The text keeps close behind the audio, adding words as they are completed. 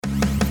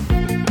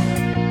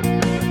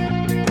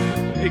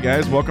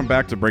guys, welcome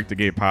back to Break the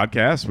Gate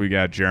podcast. We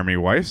got Jeremy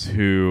Weiss,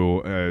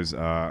 who is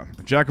a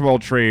jack of all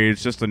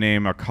trades, just to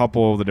name a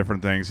couple of the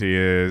different things he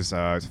is.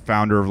 He's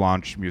founder of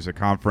Launch Music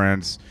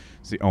Conference.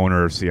 He's the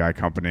owner of CI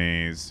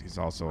Companies. He's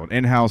also an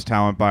in-house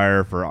talent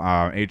buyer for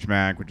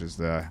HMAC, which is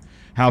the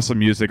House of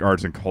Music,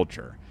 Arts, and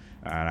Culture.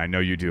 And I know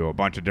you do a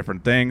bunch of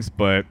different things,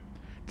 but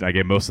did I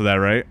get most of that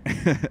right?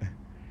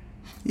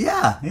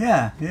 Yeah,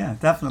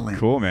 definitely.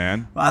 Cool,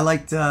 man. I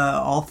liked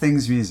all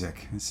things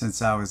music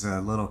since I was a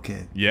little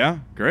kid. Yeah,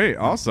 great,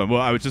 awesome. Well,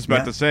 I was just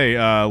about to say,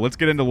 let's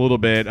get into a little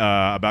bit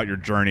about your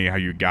journey, how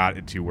you got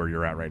into where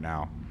you're at right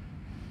now.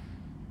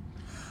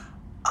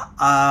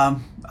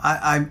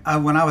 I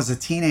when I was a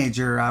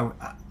teenager,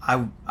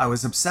 I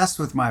was obsessed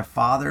with my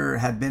father.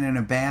 Had been in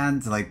a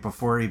band like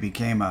before he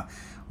became a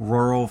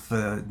rural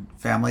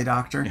family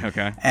doctor.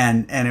 Okay.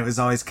 And it was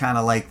always kind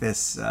of like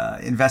this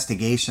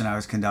investigation I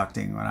was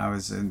conducting when I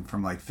was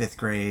from like 5th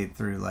grade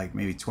through like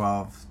maybe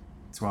 12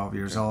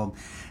 years old.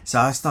 So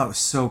I always thought it was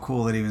so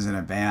cool that he was in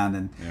a band.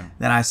 And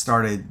then I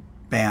started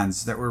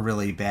bands that were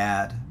really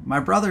bad.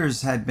 My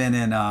brothers had been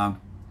in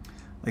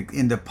like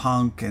into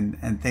punk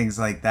and things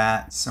like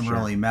that, some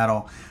early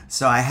metal.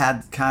 So I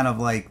had kind of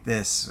like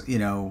this,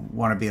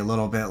 want to be a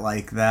little bit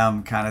like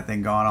them kind of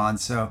thing going on.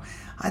 So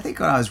I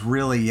think when I was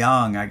really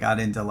young, I got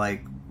into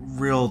like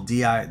real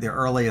the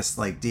earliest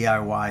like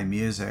DIY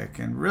music.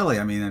 And really,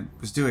 I mean, it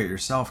was do it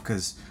yourself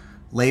because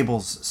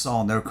labels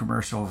saw no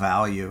commercial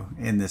value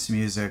in this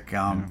music.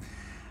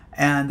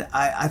 And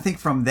I think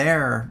from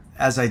there,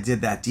 as I did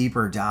that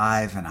deeper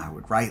dive and I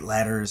would write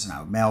letters and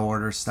I would mail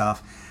order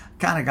stuff,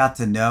 kind of got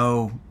to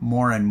know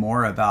more and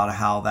more about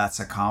how that's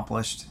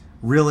accomplished.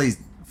 Really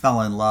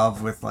fell in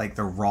love with like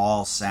the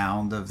raw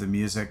sound of the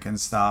music and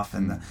stuff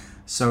and the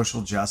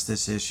social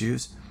justice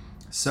issues.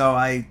 So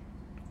I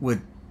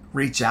would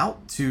reach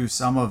out to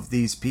some of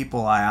these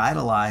people I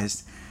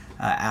idolized,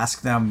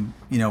 ask them,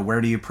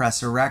 where do you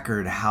press a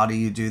record? How do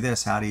you do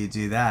this? How do you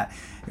do that?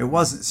 It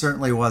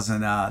certainly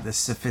wasn't this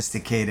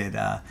sophisticated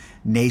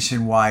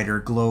nationwide or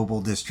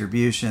global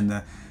distribution.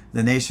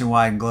 The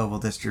nationwide and global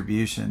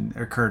distribution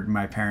occurred in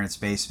my parents'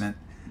 basement,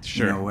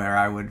 where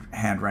I would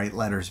handwrite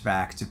letters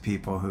back to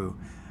people who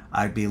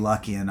I'd be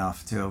lucky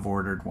enough to have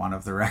ordered one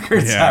of the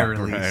records I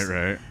released.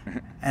 Right.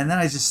 And then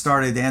I just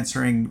started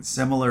answering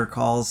similar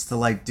calls to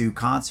like do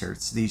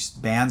concerts. These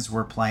bands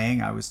were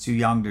playing. I was too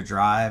young to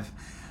drive.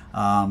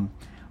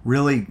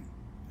 Really,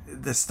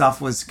 the stuff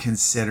was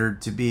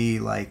considered to be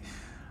like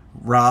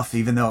rough,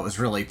 even though it was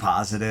really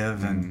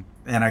positive, and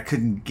I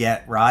couldn't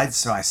get rides.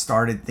 So I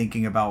started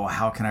thinking about, well,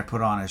 how can I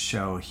put on a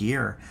show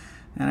here?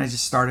 And I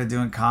just started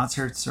doing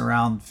concerts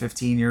around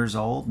 15 years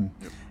old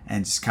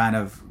and just kind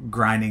of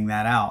grinding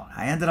that out.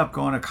 I ended up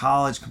going to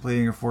college,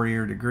 completing a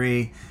 4-year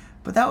degree,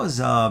 but that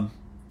was,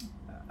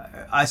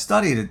 I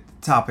studied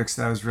topics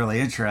that I was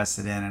really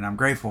interested in, and I'm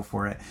grateful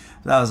for it.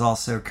 But that was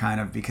also kind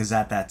of because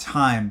at that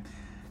time,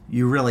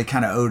 you really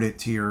kind of owed it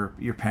to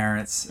your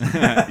parents.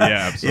 Yeah,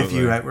 absolutely. If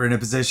you were in a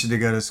position to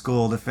go to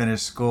school, to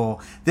finish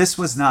school. This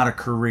was not a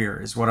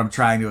career, is what I'm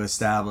trying to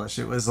establish.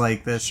 It was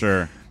like this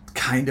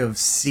kind of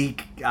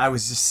I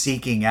was just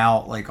seeking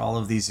out like all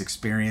of these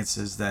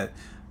experiences that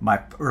my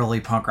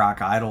early punk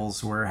rock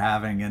idols were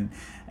having.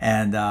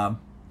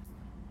 And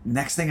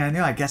next thing I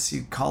knew, I guess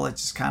you'd call it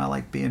just kind of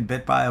like being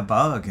bit by a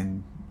bug.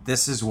 And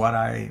this is what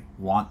I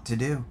want to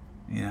do,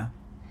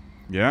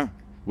 Yeah.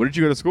 What did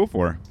you go to school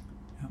for?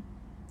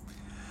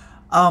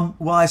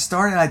 Well, I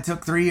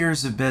took 3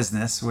 years of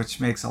business, which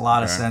makes a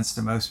lot of sense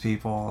to most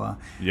people.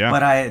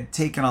 But I had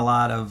taken a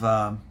lot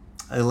of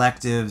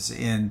electives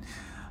in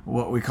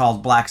what we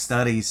called Black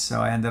Studies. So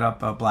I ended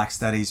up a Black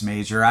Studies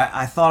major.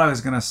 I thought I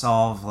was going to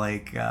solve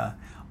like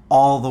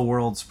all the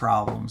world's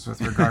problems with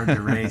regard to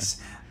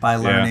race by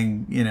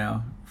learning,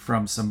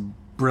 from some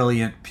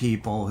brilliant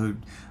people who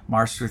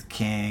marched with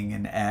King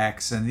and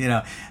X and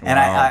and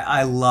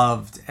I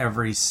loved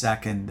every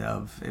second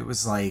of it.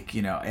 Was like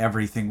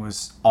everything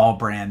was all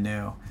brand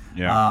new.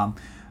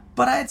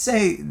 But I'd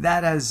say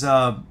that has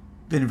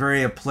been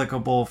very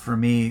applicable for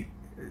me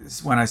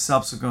when I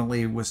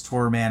subsequently was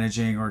tour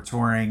managing or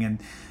touring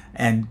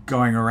and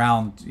going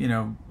around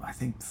I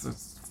think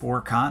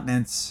 4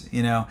 continents,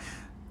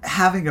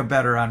 having a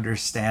better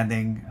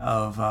understanding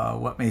of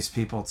what makes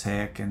people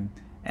tick and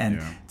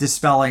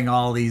dispelling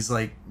all these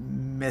like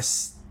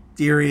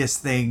mysterious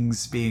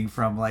things, being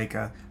from like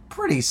a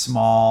pretty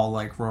small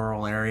like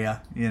rural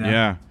area,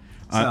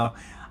 so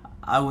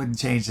I wouldn't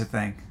change a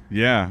thing.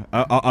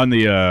 On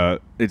the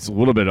it's a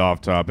little bit off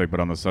topic,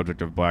 but on the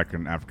subject of Black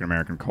and African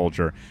American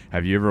culture,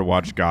 have you ever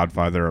watched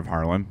Godfather of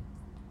Harlem?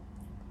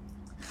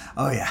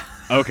 Oh yeah.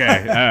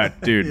 Okay,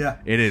 dude,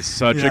 it is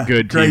such a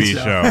good TV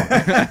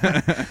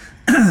show.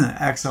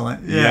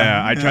 Excellent.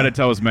 I try to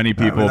tell as many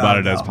people about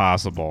it as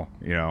possible.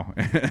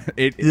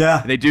 They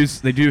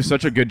do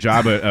such a good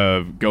job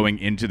of going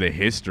into the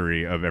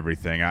history of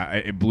everything.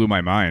 It blew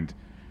my mind.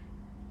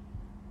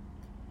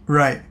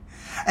 Right.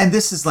 And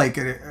this is like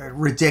a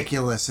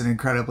ridiculous and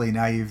incredibly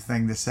naive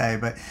thing to say,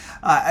 but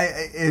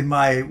in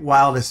my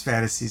wildest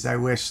fantasies, I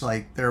wish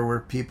like there were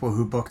people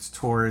who booked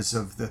tours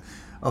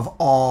of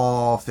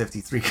all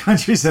 53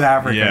 countries in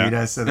Africa,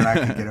 Yeah. so that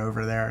I could get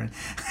over there and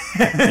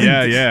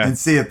Yeah. and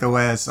see it the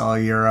way I saw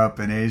Europe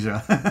and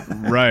Asia.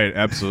 Right.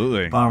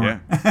 Absolutely.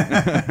 Bummer.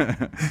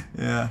 Yeah.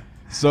 Yeah.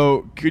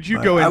 So could you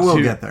But go into? I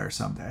will get there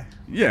someday.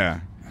 Yeah.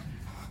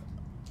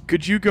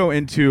 Could you go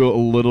into a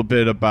little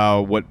bit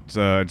about what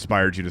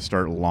inspired you to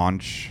start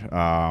Launch,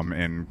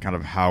 and kind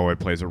of how it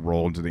plays a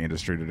role into the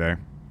industry today?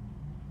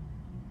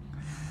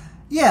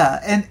 Yeah,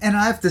 and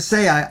I have to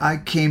say,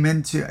 I came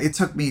into it.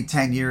 Took me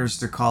 10 years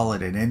to call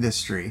it an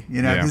industry,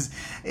 Yeah. because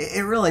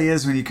it really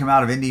is. When you come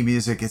out of indie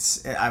music,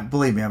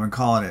 believe me, I've been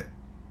calling it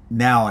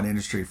now an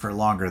industry for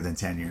longer than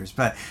 10 years.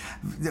 But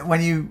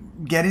when you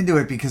get into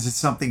it, because it's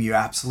something you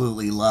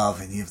absolutely love,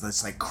 and you have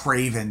this like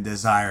craven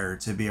desire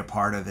to be a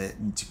part of it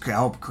and to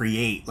help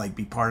create, like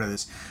be part of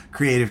this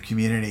creative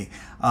community.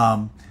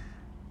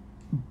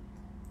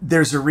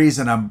 There's a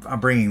reason I'm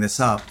bringing this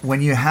up.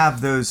 When you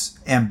have those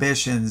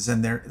ambitions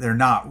and they're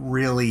not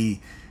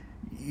really,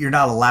 you're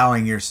not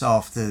allowing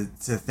yourself to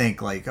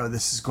think like, oh,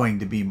 this is going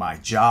to be my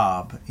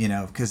job,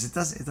 because it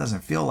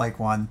doesn't feel like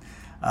one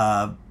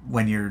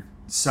when you're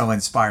so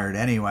inspired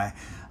anyway.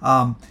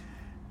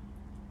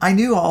 I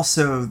knew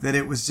also that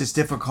it was just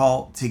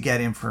difficult to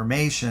get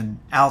information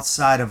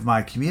outside of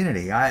my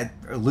community. I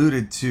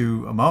alluded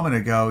to a moment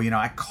ago,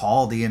 I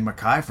called Ian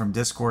MacKay from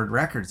Discord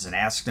Records and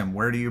asked him,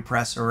 where do you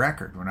press a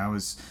record, when I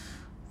was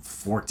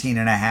 14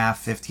 and a half,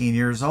 15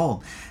 years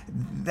old.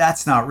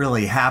 That's not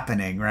really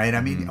happening, right? I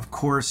mean, of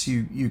course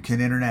you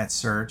can internet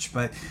search,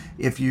 but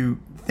if you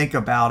think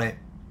about it,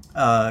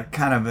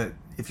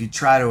 if you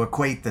try to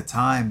equate the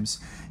times,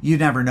 you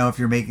never know if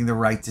you're making the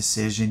right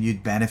decision.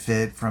 You'd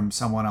benefit from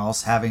someone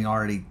else having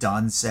already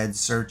done said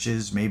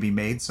searches, maybe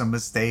made some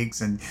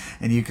mistakes, and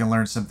you can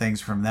learn some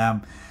things from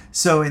them.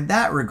 So in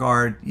that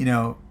regard,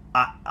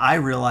 I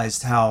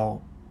realized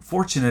how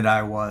fortunate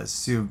I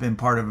was to have been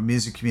part of a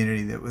music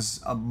community that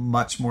was a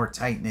much more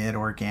tight-knit,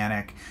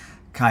 organic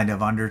kind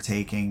of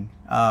undertaking,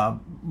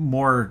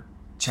 more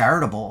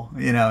charitable,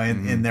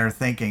 in their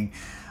thinking.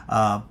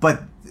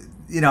 But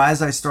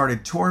as I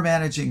started tour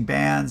managing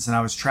bands and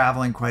I was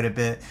traveling quite a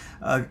bit,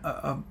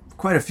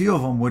 quite a few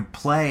of them would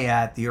play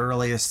at the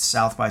earliest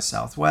South by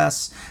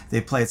Southwest. They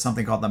play at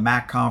something called the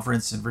MAC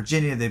Conference in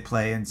Virginia. They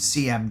play in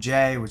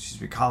CMJ, which used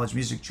to be College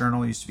Music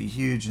Journal, used to be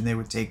huge, and they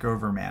would take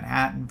over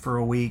Manhattan for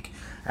a week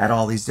at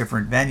all these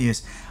different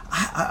venues.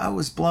 I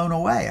was blown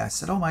away. I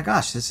said, oh my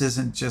gosh, this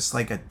isn't just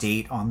like a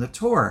date on the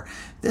tour.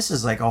 This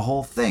is like a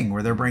whole thing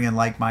where they're bringing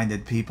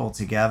like-minded people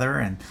together,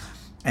 and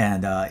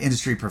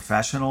industry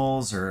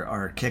professionals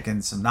are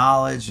kicking some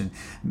knowledge. And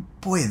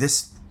boy,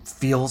 this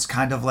feels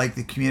kind of like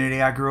the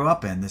community I grew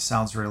up in. This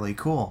sounds really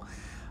cool.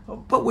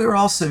 But we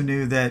also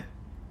knew that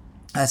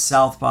as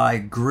South by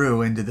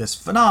grew into this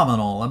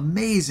phenomenal,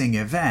 amazing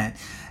event,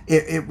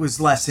 it was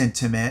less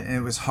intimate and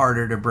it was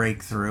harder to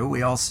break through.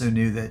 We also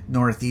knew that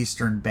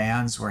Northeastern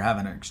bands were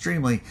having an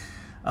extremely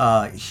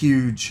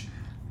huge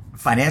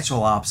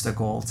financial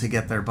obstacle to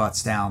get their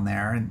butts down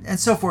there, and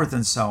so forth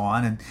and so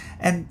on.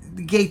 And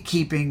the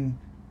gatekeeping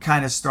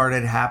kind of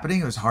started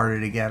happening. It was harder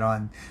to get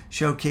on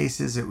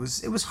showcases. It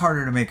was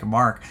harder to make a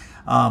mark.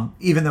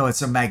 Even though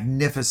it's a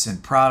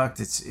magnificent product,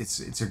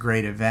 it's a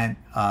great event.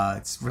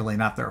 It's really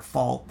not their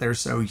fault. They're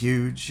so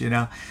huge,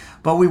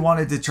 But we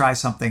wanted to try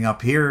something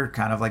up here,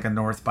 kind of like a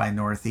North by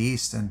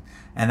Northeast, and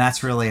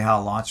that's really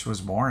how Launch was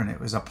born. It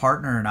was a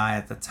partner and I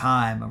at the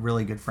time, a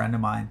really good friend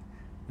of mine,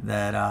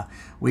 that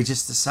we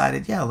just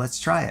decided, yeah, let's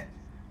try it.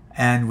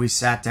 And we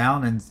sat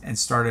down and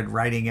started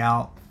writing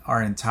out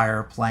our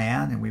entire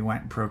plan, and we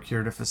went and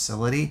procured a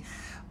facility.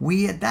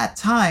 We, at that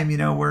time,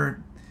 we're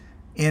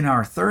in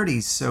our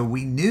 30s, so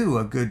we knew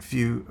a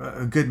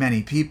good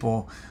many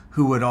people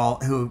who would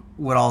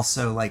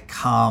also like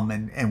come,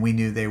 and we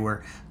knew they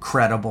were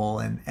credible,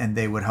 and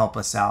they would help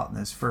us out in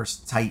this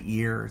first tight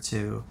year or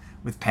two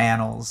with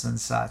panels and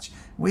such.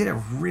 We had a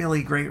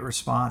really great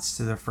response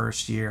to the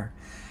first year.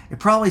 It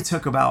probably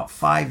took about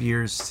 5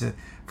 years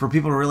for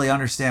people to really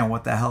understand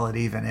what the hell it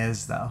even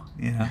is, though.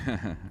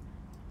 Yeah.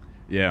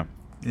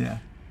 Yeah.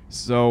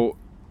 So,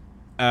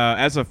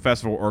 as a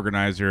festival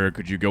organizer,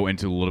 could you go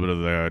into a little bit of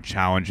the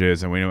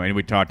challenges? And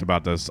we talked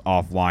about this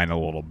offline a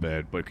little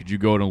bit, but could you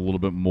go into a little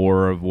bit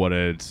more of what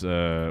kind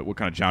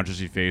of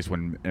challenges you face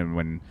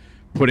when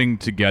putting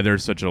together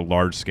such a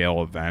large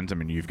scale event? I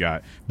mean, you've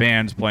got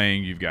bands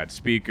playing, you've got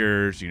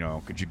speakers.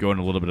 Could you go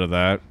into a little bit of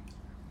that?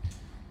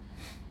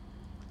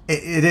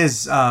 It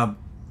is. I'll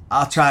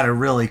try to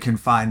really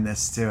confine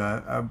this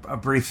to a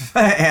brief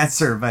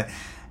answer, but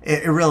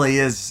it really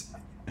is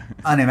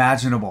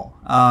unimaginable.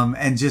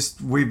 And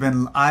just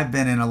I've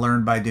been in a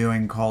learn by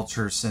doing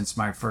culture since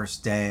my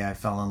first day. I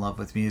fell in love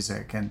with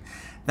music, and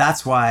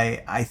that's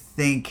why I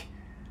think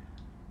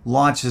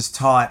Launch has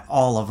taught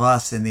all of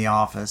us in the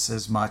office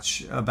as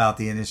much about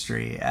the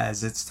industry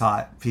as it's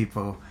taught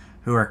people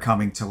who are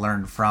coming to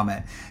learn from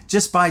it,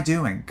 just by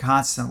doing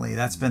constantly.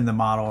 That's been the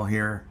model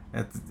here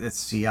at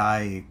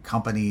CI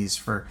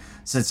companies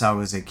since I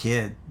was a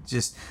kid.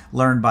 Just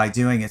learned by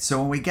doing it. So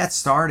when we get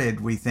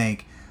started, we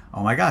think,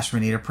 oh my gosh, we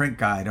need a print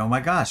guide. Oh my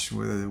gosh,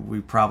 we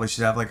probably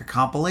should have like a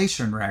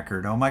compilation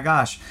record. Oh my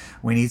gosh,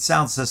 we need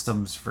sound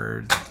systems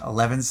for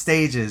 11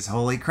 stages.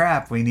 Holy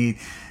crap, we need,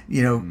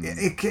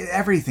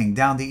 everything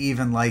down to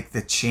even like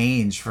the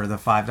change for the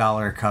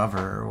 $5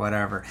 cover or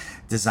whatever.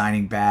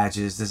 Designing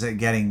badges,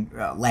 getting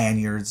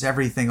lanyards,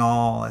 everything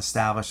all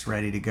established,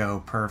 ready to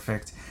go,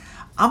 perfect.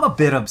 I'm a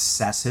bit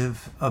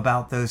obsessive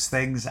about those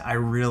things. I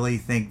really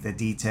think the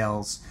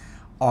details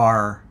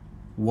are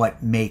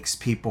what makes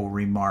people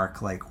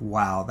remark like,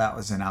 wow, that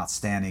was an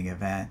outstanding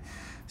event.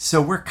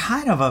 So we're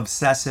kind of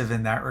obsessive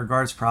in that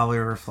regards, probably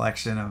a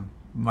reflection of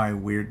my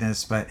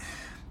weirdness, but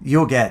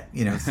you'll get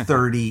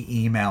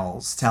 30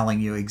 emails telling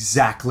you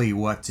exactly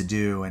what to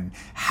do and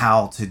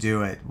how to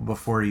do it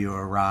before you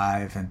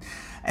arrive.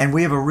 And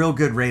we have a real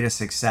good rate of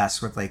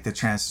success with like the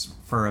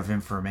transfer of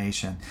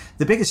information.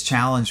 The biggest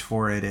challenge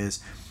for it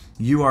is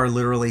you are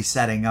literally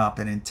setting up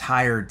an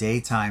entire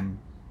daytime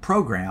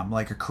program,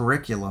 like a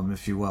curriculum,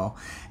 if you will,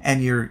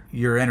 and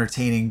you're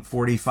entertaining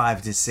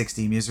 45 to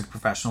 60 music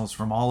professionals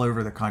from all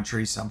over the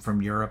country, some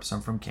from Europe, some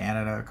from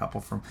Canada, a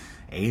couple from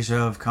Asia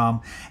have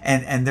come,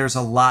 and there's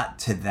a lot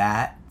to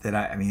that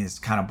I mean, it's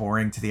kind of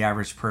boring to the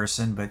average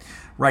person, but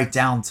right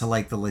down to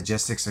like the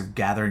logistics of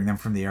gathering them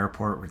from the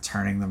airport,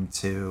 returning them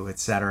to,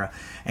 etc.,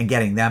 and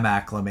getting them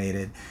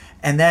acclimated.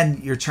 And then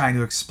you're trying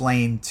to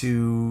explain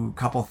to a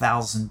couple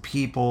thousand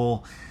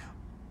people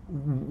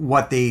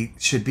what they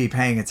should be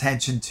paying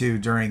attention to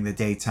during the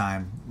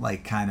daytime,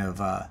 like kind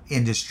of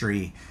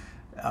industry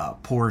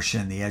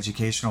portion, the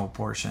educational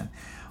portion.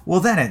 Well,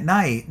 then at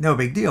night, no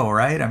big deal,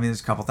 right? I mean,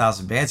 there's a couple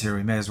thousand bands here.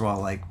 We may as well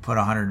like put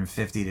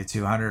 150 to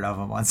 200 of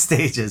them on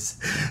stages,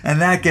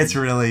 and that gets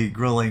really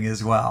grueling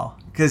as well,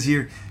 because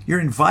you're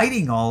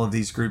inviting all of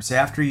these groups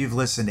after you've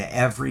listened to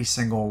every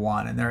single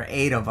one, and there are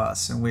 8 of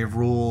us, and we have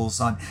rules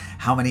on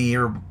how many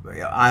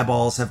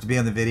eyeballs have to be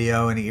on the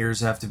video and ears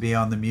have to be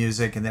on the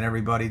music, and then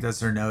everybody does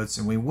their notes,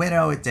 and we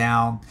winnow it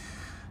down.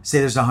 Say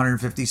there's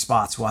 150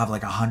 spots, we'll have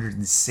like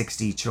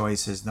 160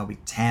 choices, and there'll be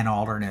 10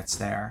 alternates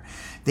there.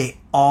 They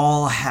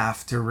all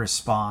have to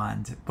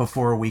respond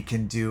before we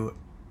can do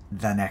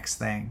the next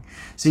thing.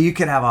 So you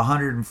could have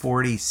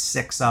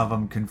 146 of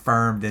them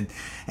confirmed,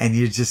 and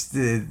you just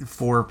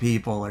 4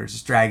 people are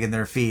just dragging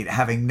their feet,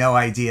 having no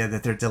idea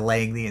that they're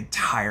delaying the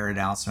entire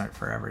announcement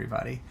for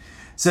everybody.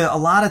 So a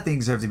lot of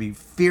things have to be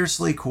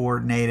fiercely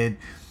coordinated.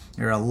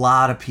 There are a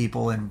lot of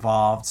people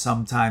involved,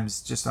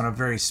 sometimes just on a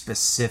very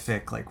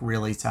specific, like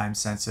really time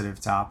sensitive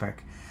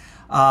topic.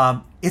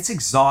 It's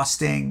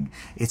exhausting.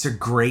 It's a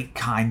great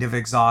kind of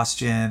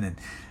exhaustion. And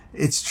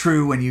it's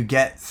true when you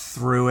get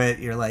through it,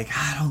 you're like,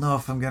 I don't know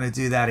if I'm going to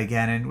do that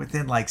again. And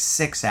within like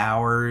 6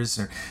 hours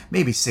or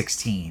maybe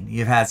 16,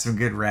 you've had some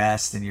good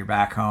rest and you're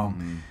back home.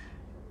 Mm-hmm.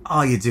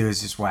 All you do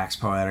is just wax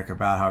poetic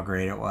about how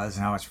great it was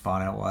and how much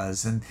fun it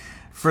was. And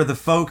for the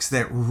folks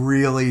that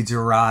really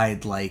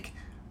deride like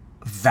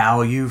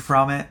value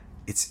from it,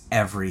 it's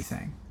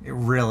everything. It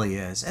really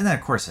is. And then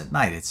of course at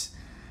night, it's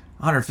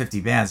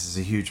 150 bands is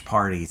a huge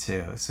party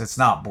too, so it's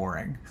not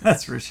boring.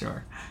 That's for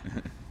sure.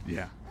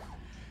 Yeah.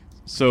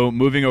 So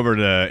moving over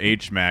to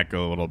HMAC a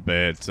little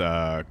bit,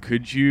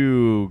 could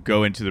you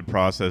go into the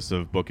process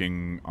of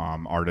booking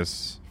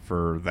artists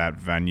for that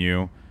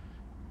venue?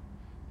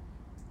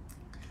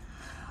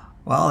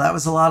 Well, that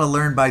was a lot of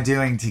learn by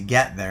doing to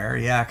get there.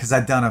 Yeah, because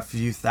I'd done a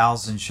few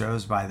thousand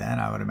shows by then,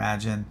 I would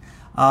imagine.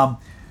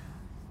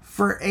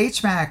 For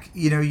HMAC,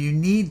 you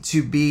need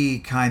to be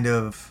kind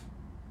of,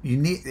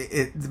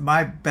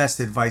 my best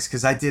advice,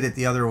 because I did it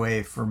the other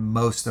way for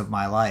most of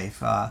my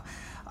life.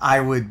 I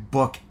would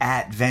book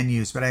at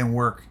venues, but I didn't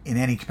work in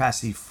any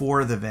capacity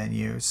for the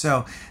venue.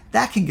 So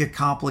that can get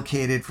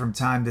complicated from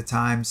time to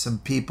time. Some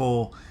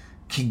people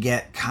can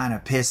get kind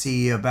of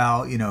pissy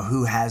about,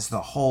 who has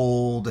the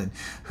hold and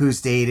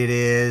whose date it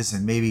is,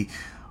 and maybe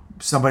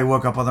somebody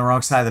woke up on the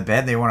wrong side of the bed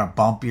and they want to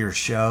bump your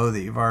show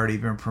that you've already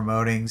been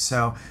promoting.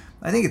 So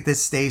I think at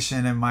this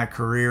station in my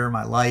career,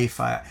 my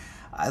life, I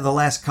the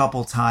last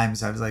couple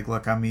times I was like,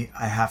 look, I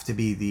have to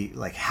be the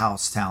like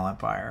house talent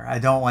buyer. I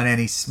don't want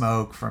any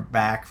smoke from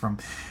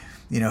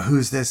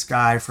who's this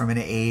guy from an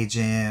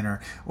agent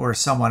or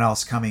someone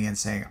else coming in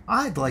saying,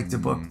 I'd like to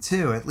book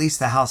too. At least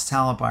the house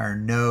talent buyer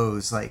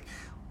knows like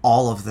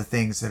all of the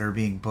things that are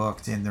being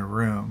booked in the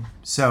room.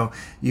 So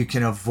you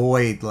can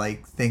avoid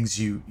like things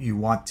you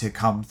want to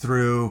come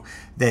through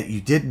that you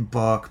didn't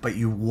book, but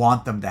you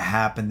want them to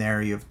happen there.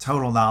 You have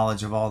total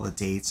knowledge of all the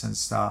dates and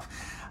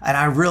stuff. And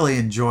I really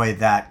enjoy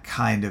that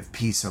kind of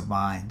peace of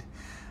mind.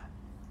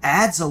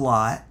 Adds a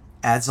lot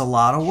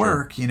of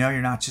work. Sure.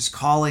 You're not just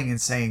calling and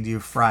saying, do you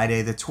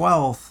Friday the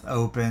 12th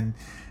open?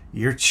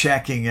 You're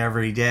checking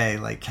every day,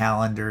 like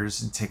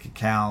calendars and ticket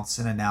counts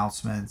and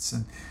announcements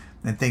and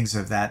things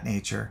of that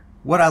nature.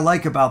 What I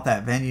like about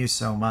that venue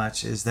so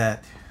much is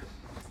that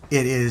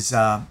it is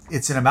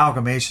it's an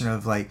amalgamation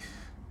of like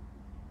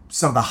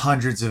some of the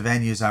hundreds of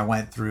venues I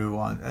went through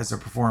as a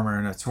performer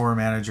and a tour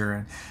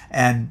manager,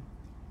 and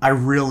I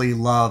really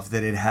love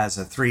that it has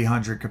a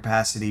 300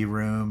 capacity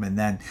room, and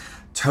then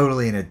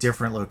totally in a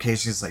different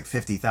location, it's like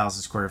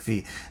 50,000 square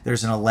feet.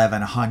 There's an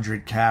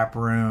 1100 cap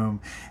room.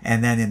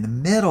 And then in the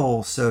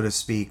middle, so to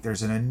speak,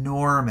 there's an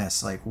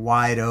enormous, like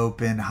wide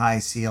open, high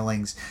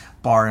ceilings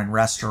bar and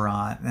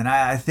restaurant. And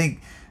I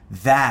think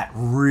that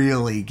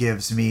really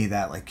gives me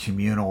that like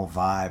communal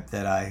vibe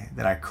that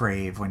I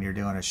crave when you're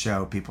doing a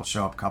show. People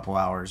show up a couple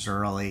hours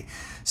early.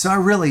 So I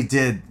really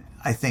did,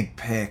 I think,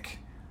 pick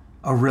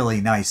a really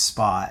nice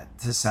spot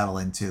to settle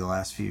into the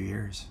last few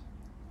years.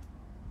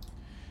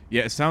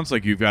 Yeah, it sounds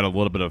like you've got a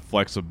little bit of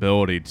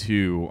flexibility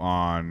too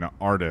on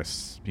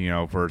artists. You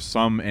know, for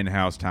some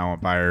in-house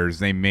talent buyers,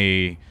 they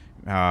may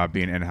be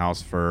an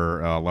in-house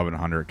for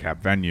 1100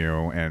 cap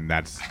venue, and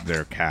that's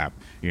their cap.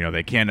 You know,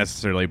 they can't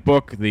necessarily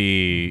book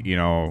the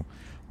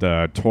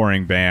the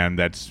touring band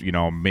that's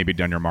maybe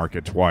done your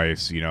market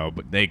twice.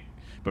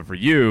 But for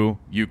you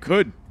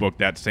could book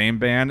that same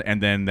band, and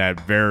then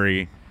that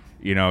very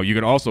you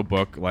could also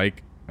book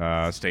like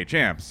state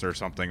champs or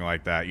something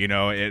like that.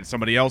 It's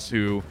somebody else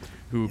who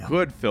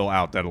could fill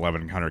out that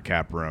 1100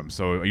 cap room.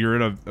 So you're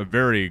in a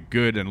very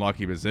good and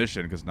lucky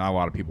position because not a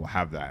lot of people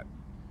have that.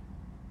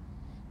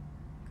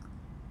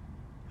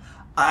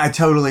 I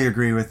totally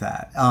agree with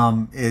that.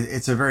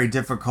 It's a very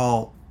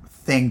difficult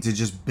thing to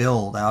just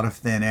build out of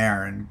thin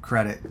air, and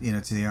credit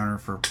to the owner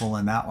for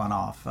pulling that one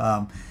off.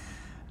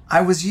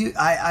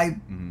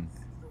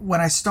 When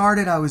I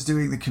started, I was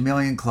doing the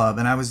Chameleon Club,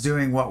 and I was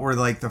doing what were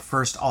like the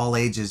first all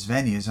ages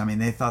venues. I mean,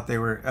 they thought they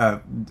were,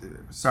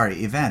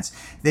 events.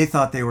 They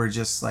thought they were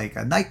just like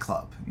a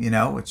nightclub,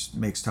 which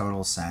makes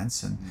total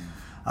sense. And,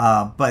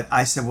 but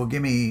I said, well,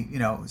 give me,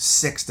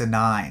 6 to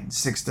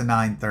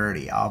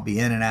 9:30. I'll be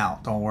in and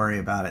out. Don't worry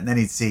about it. And then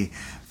he'd see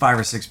 5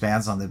 or 6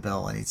 bands on the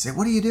bill, and he'd say,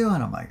 what are you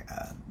doing? I'm like,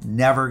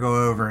 never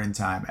go over in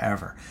time,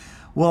 ever.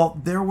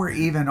 Well, there were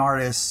even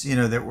artists,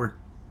 that were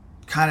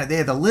they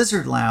had the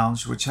Lizard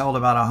Lounge, which held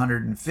about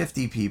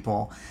 150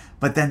 people,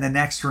 but then the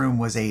next room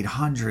was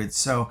 800.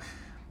 So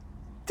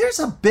there's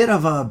a bit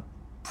of a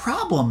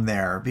problem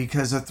there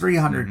because a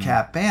 300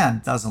 cap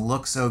band doesn't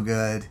look so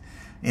good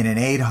in an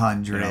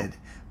 800,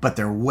 but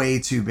they're way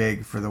too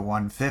big for the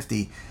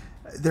 150.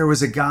 There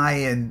was a guy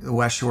in the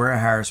West Shore of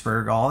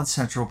Harrisburg, all in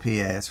Central PA,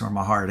 that's where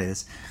my heart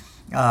is,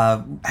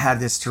 had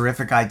this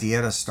terrific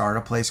idea to start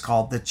a place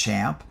called The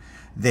Champ.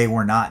 They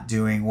were not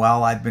doing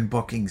well. I'd been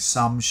booking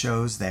some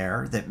shows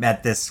there that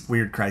met this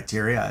weird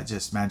criteria I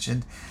just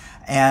mentioned.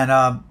 And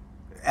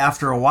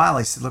after a while,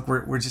 I said, look,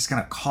 we're just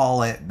going to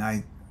call it. And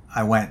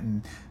I went,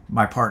 and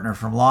my partner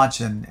from launch,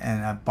 and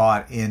I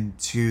bought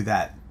into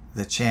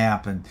The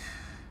Champ, and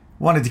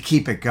wanted to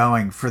keep it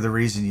going for the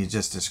reason you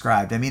just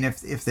described. I mean,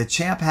 if The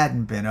Champ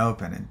hadn't been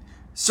open, and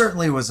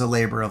certainly was a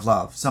labor of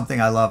love,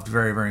 something I loved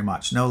very, very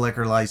much. No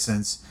liquor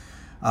license.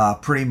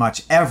 Pretty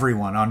much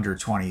everyone under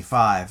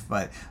 25,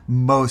 but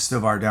most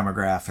of our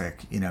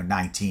demographic,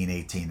 19,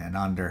 18 and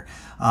under.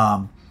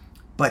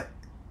 But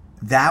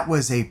that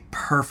was a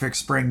perfect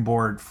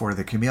springboard for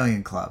the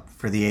Chameleon Club,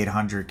 for the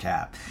 800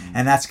 cap.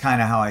 And that's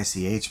kind of how I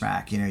see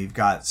HMAC. You've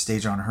got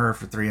Stage on Her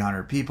for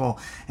 300 people,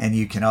 and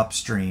you can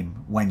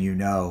upstream when you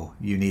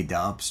need to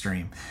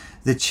upstream.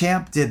 The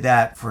Champ did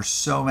that for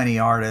so many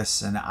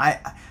artists, and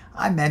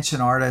I mention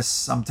artists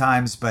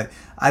sometimes, but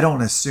I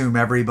don't assume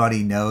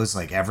everybody knows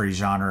like every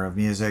genre of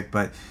music.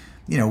 But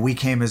We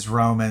Came as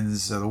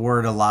Romans, The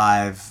Word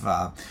Alive,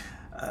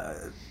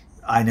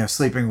 I Know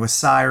Sleeping with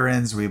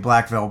Sirens, we had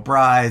Black Veil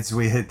Brides,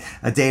 we had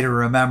A Day to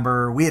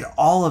Remember. We had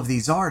all of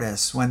these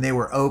artists when they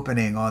were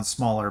opening on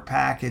smaller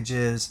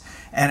packages,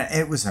 and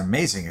it was an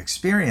amazing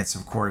experience,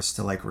 of course,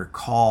 to like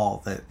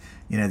recall that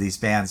these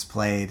bands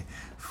played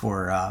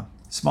for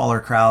smaller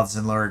crowds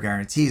and lower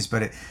guarantees,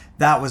 but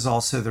that was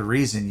also the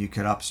reason you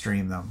could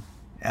upstream them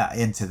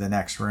into the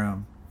next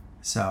room.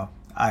 So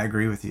I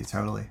agree with you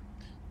totally.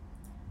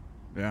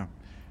 Yeah.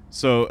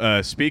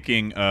 So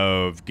speaking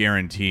of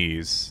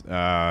guarantees,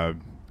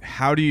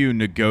 how do you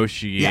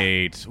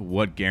negotiate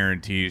what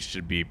guarantees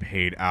should be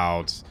paid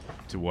out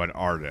to what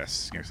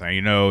artists?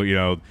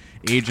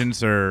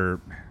 Agents are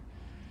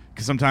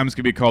sometimes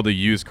can be called the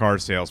used car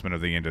salesman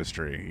of the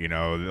industry.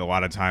 A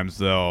lot of times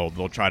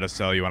they'll try to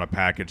sell you on a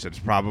package that's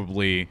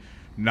probably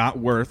not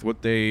worth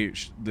what they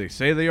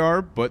say they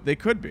are, but they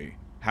could be.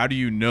 How do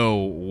you know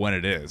when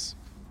it is?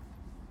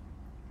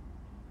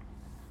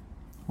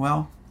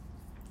 Well,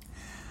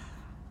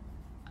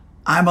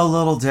 I'm a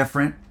little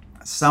different.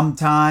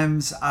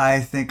 Sometimes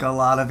I think a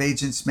lot of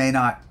agents may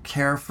not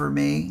care for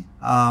me.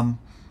 I'm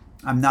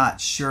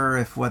not sure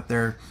if what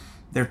they're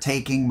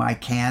taking my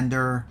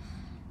candor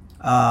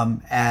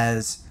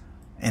as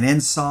an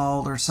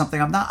insult or something.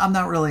 I'm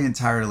not really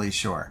entirely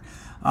sure.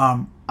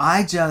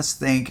 I just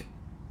think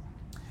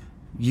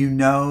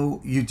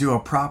you do a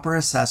proper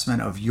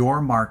assessment of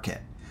your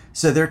market.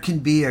 So there can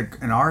be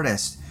an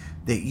artist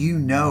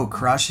that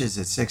crushes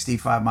at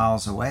 65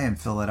 miles away in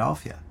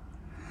Philadelphia,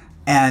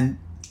 and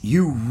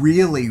you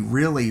really,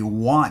 really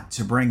want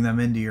to bring them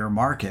into your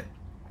market.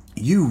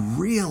 You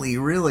really,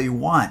 really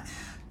want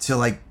to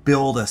like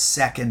build a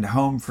second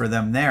home for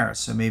them there.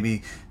 So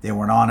maybe they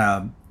weren't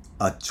on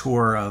a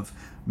tour of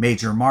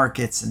major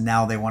markets, and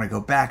now they want to go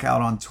back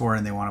out on tour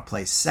and they want to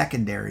play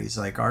secondaries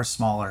like our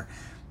smaller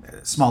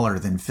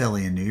than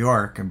Philly and New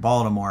York and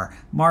Baltimore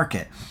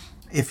market.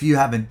 If you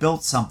haven't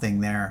built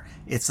something there,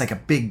 it's like a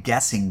big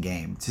guessing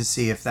game to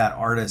see if that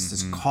artist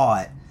is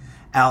caught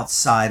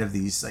outside of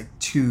these like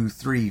 2,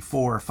 3,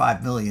 4,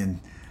 5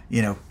 million,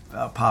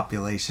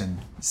 population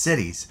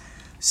cities.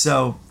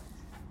 So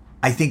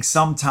I think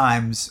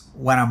sometimes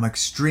when I'm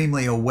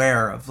extremely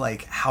aware of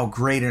like how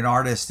great an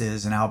artist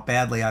is and how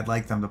badly I'd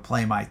like them to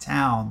play my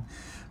town,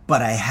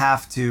 but I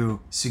have to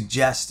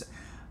suggest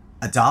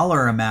a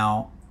dollar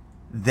amount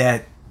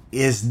that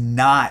is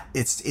not,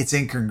 it's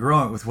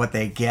incongruent with what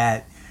they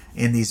get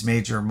in these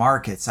major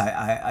markets,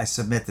 I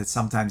submit that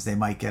sometimes they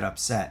might get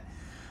upset.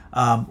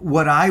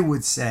 What I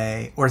would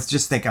say, or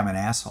just think I'm an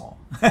asshole,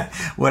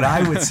 what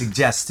I would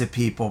suggest to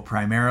people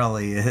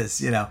primarily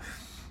is,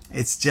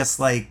 it's just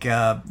like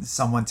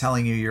someone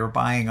telling you you're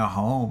buying a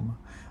home.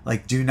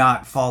 Like, do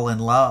not fall in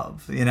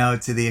love,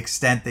 to the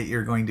extent that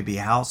you're going to be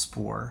house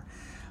poor.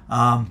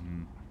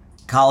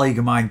 Colleague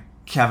of mine,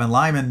 Kevin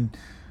Lyman,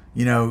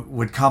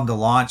 would come to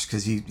launch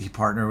because he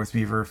partnered with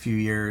me for a few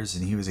years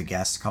and he was a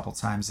guest a couple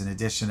times in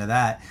addition to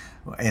that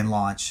in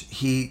launch.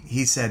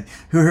 He said,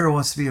 who here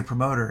wants to be a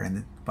promoter? And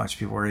a bunch of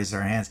people raised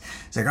their hands.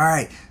 He's like, all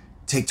right,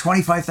 take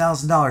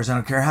 $25,000. I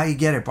don't care how you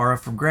get it. Borrow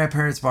from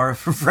grandparents, borrow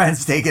from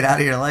friends, take it out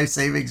of your life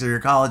savings or your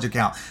college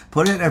account.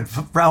 Put it in a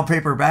brown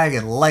paper bag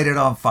and light it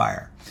on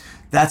fire.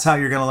 That's how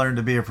you're going to learn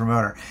to be a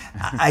promoter.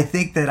 I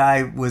think that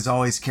I was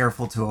always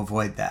careful to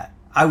avoid that.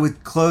 I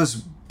would close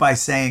by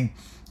saying,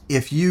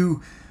 if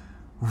you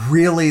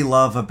really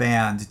love a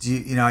band,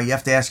 you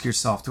have to ask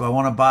yourself, do I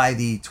want to buy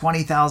the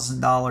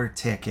 $20,000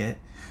 ticket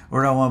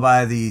or do I want to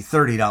buy the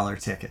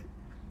 $30 ticket?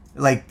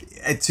 Like,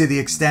 to the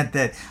extent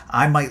that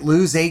I might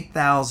lose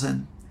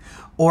 $8,000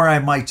 or I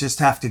might just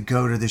have to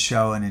go to the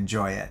show and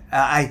enjoy it.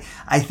 I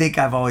think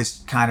I've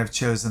always kind of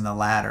chosen the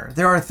latter.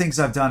 There are things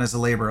I've done as a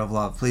labor of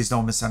love, please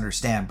don't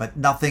misunderstand, but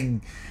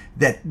nothing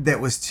that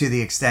was to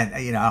the extent,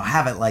 I'll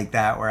have it like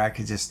that where I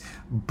could just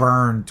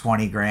burn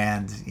 20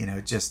 grand,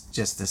 just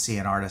to see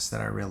an artist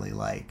that I really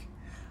like.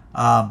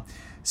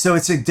 So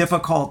it's a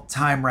difficult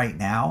time right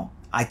now.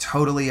 I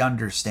totally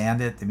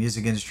understand it. The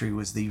music industry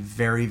was the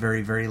very,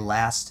 very, very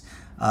last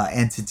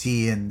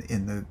entity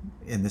in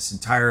this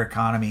entire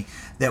economy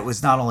that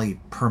was not only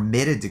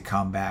permitted to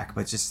come back,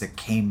 but just that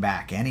came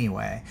back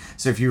anyway.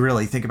 So if you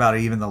really think about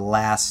it, even the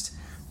last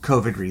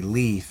COVID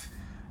relief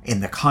in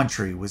the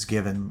country was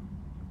given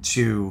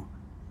to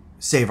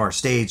save our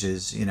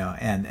stages,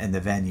 and the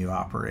venue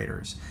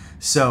operators.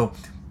 So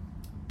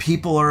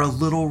people are a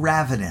little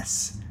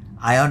ravenous.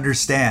 I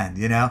understand,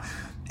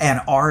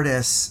 and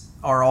artists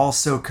are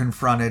also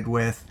confronted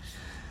with,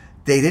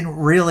 they didn't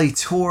really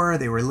tour.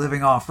 They were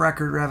living off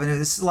record revenue.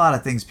 This is a lot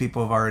of things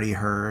people have already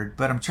heard,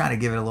 but I'm trying to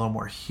give it a little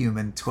more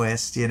human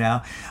twist,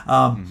 And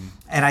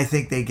I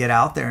think they get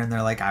out there and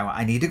they're like,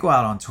 I need to go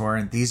out on tour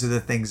and these are the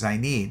things I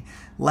need.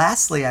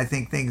 Lastly, I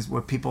think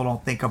what people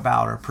don't think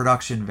about are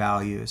production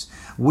values.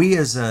 We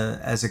as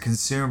a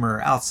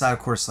consumer, outside of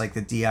course like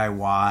the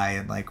DIY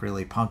and like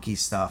really punky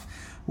stuff,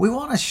 we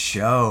want a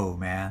show,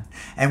 man.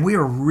 And we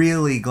are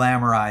really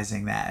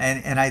glamorizing that.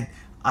 And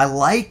I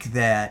like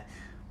that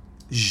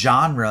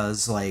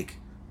genres like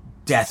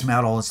death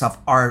metal and stuff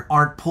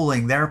aren't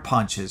pulling their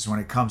punches when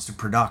it comes to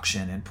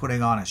production and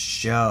putting on a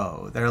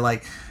show. They're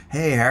like,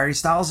 hey, Harry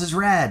Styles is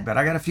rad, but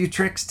I got a few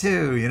tricks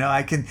too.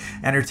 I can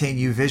entertain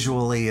you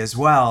visually as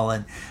well.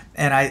 And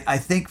I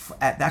think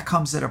that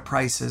comes at a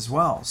price as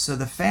well. So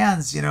the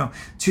fans,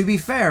 to be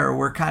fair,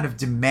 we're kind of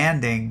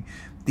demanding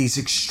these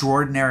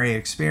extraordinary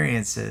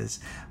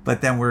experiences,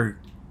 but then we're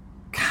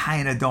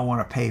kind of don't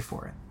want to pay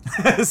for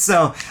it.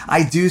 So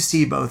I do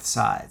see both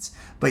sides.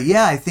 But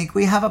yeah, I think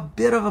we have a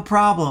bit of a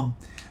problem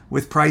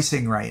with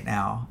pricing right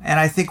now.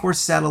 And I think we're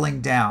settling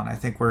down. I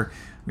think we're,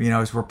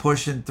 as we're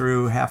pushing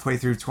through halfway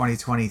through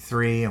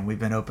 2023 and we've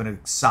been open a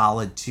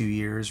solid 2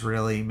 years,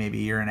 really, maybe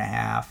a year and a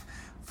half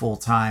full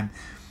time.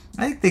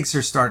 I think things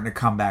are starting to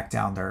come back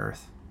down to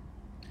earth.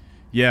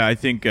 Yeah, I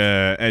think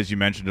as you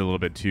mentioned a little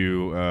bit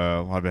too,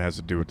 a lot of it has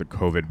to do with the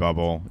COVID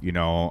bubble.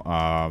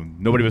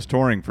 Nobody was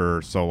touring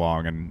for so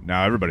long, and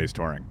now everybody's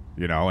touring.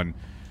 And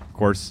of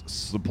course,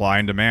 supply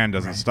and demand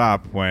doesn't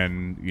stop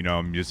when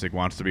music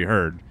wants to be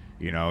heard.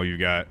 You've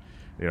got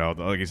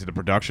like you said, the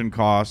production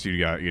costs. You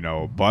got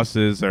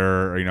buses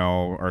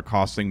are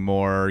costing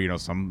more.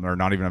 Some are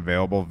not even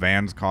available.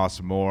 Vans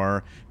cost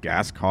more.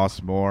 Gas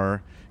costs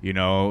more.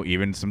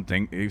 Even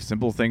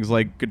simple things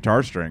like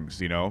guitar strings.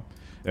 So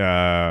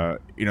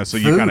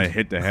food. You kind of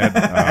hit the head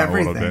a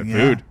little bit. Yeah.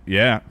 Food,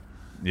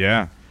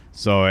 yeah.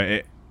 So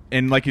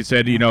and like you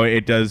said,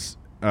 it does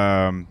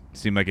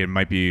seem like it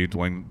might be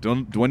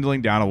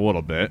dwindling down a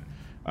little bit.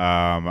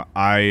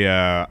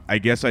 I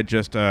guess I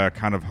just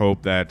kind of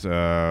hope that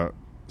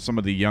some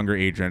of the younger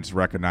agents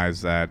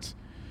recognize that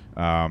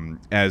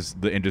as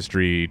the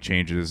industry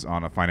changes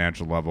on a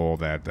financial level,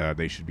 that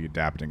they should be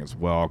adapting as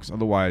well, because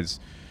otherwise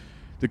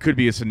there could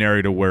be a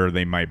scenario to where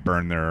they might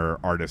burn their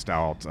artist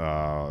out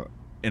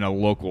in a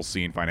local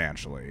scene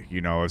financially. You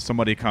know, if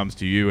somebody comes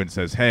to you and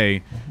says,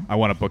 "Hey, I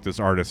want to book this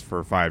artist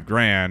for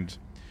 $5,000,"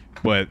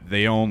 but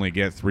they only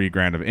get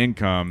 $3,000 of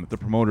income, the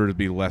promoter would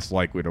be less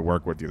likely to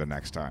work with you the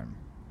next time.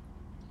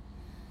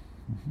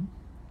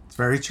 It's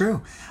very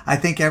true. I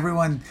think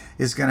everyone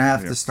is going to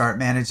have to start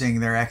managing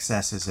their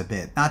excesses a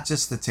bit, not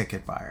just the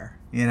ticket buyer.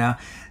 You know,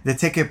 the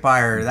ticket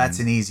buyer, that's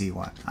an easy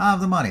one. I have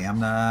the money.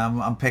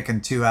 I'm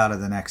picking 2 out of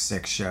the next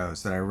 6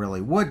 shows that I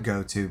really would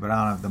go to, but I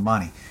don't have the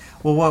money.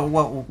 Well,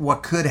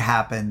 what could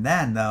happen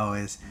then, though,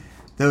 is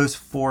those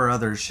 4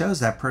 other shows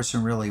that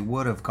person really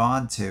would have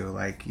gone to,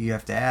 like, you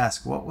have to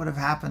ask, what would have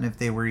happened if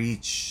they were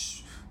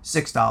each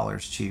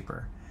 $6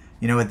 cheaper?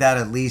 You know, would that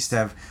at least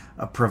have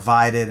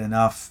provided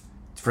enough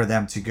for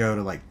them to go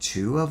to like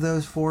 2 of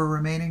those 4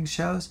 remaining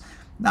shows?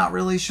 Not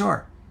really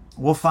sure.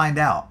 We'll find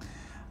out.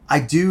 I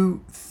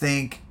do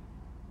think,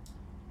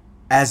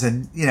 as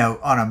a, you know,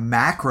 on a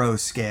macro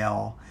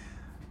scale,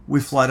 we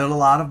flooded a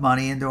lot of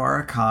money into our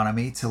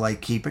economy to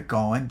like keep it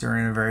going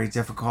during a very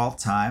difficult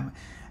time.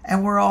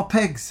 And we're all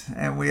pigs,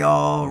 and we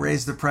all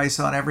raised the price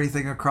on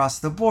everything across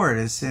the board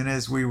as soon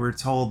as we were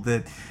told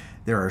that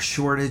there are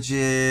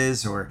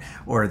shortages or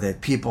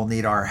that people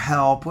need our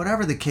help,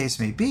 whatever the case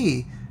may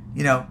be,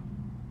 you know,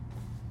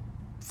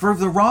 for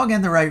the wrong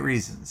and the right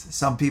reasons.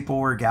 Some people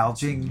were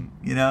gouging,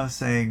 you know,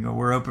 saying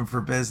we're open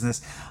for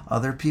business.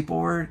 Other people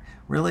were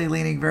really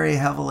leaning very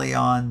heavily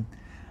on,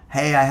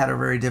 hey, I had a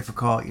very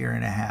difficult year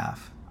and a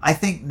half. I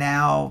think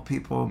now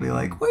people will be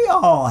like, we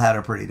all had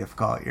a pretty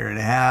difficult year and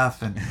a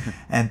half,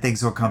 and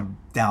things will come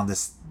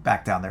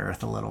back down to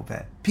earth a little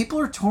bit. People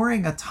are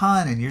touring a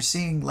ton, and you're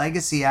seeing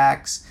legacy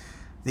acts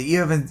that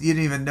you didn't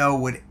even know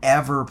would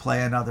ever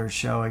play another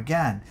show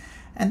again.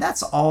 And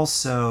that's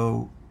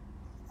also,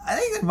 I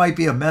think it might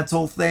be a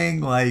mental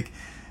thing, like,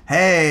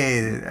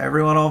 hey,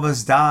 everyone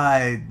almost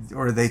died,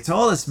 or they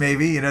told us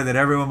maybe, you know, that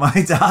everyone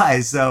might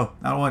die. So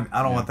I don't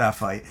want that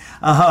fight.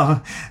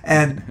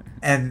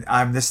 And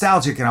I'm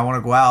nostalgic, and I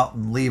want to go out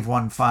and leave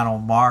one final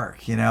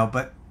mark, you know.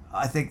 But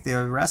I think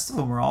the rest of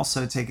them are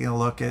also taking a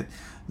look at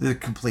the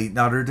complete and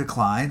utter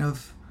decline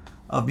of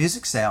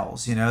music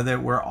sales, you know,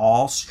 that we're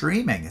all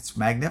streaming. It's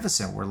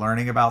magnificent. We're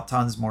learning about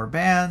tons more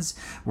bands.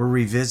 We're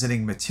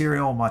revisiting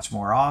material much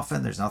more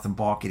often. There's nothing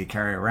bulky to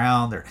carry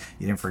around.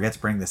 You didn't forget to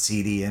bring the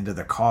CD into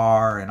the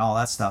car and all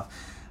that stuff.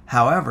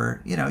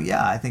 However, you know,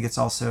 yeah, I think it's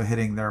also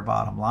hitting their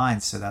bottom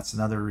line. So that's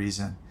another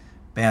reason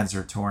bands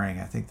are touring.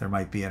 I think there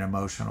might be an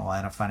emotional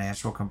and a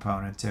financial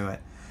component to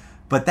it.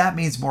 But that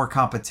means more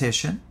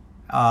competition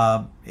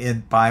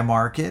by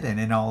market and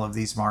in all of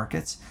these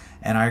markets.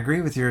 And I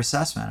agree with your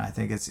assessment. I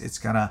think it's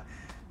gonna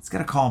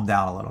calm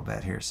down a little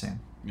bit here soon.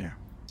 Yeah.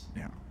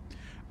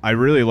 I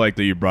really like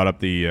that you brought up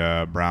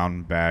the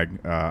brown bag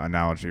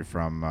analogy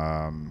from,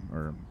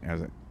 or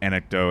as an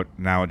anecdote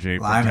analogy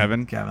from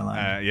Kevin. Kevin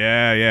Lyman.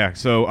 Yeah.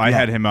 So I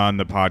had him on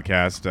the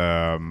podcast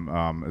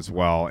as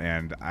well,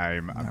 and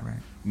I'm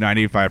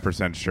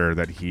 95% sure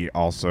that he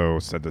also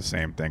said the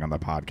same thing on the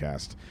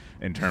podcast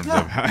in terms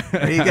of how.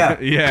 There you go.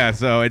 Yeah.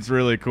 So it's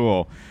really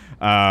cool.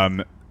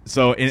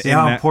 So see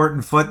how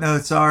important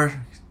footnotes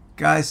are,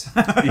 guys?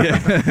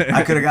 Yeah.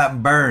 I could have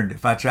gotten burned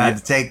if I tried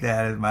to take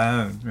that as my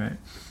own, right?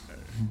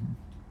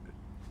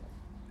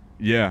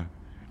 Yeah.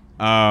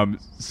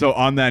 So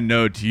on that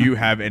note, do you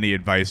have any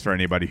advice for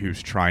anybody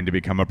who's trying to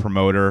become a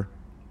promoter?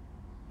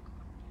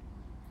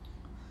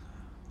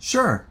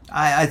 Sure.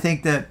 I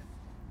think that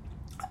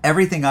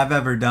everything I've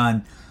ever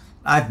done,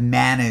 I've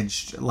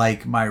managed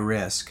like my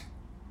risk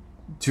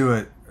to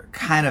a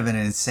kind of an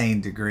insane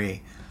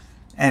degree.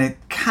 And it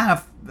kind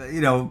of,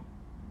 you know,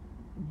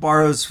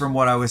 borrows from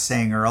what I was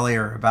saying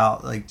earlier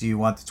about, like, do you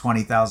want the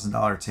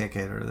 $20,000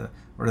 ticket or the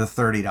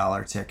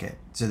 $30 ticket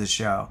to the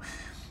show?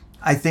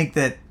 I think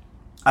that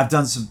I've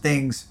done some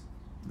things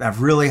that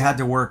I've really had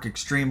to work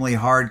extremely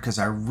hard because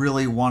I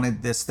really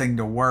wanted this thing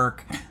to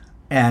work,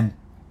 and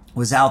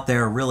was out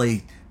there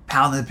really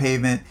pounding the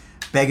pavement,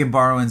 begging,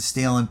 borrowing,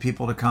 stealing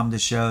people to come to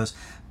shows.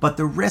 But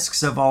the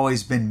risks have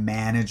always been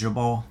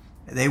manageable.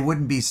 They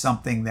wouldn't be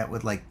something that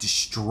would like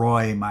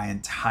destroy my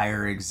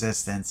entire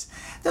existence.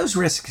 Those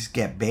risks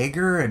get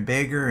bigger and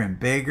bigger and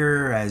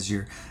bigger as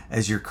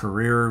your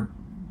career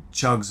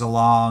chugs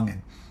along,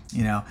 and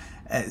you know,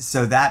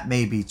 so that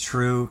may be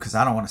true, because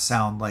I don't want to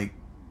sound like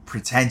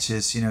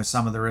pretentious. You know,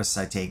 some of the risks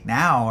I take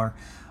now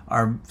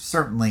are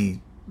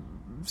certainly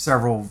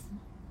several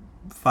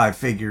 5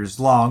 figures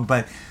long,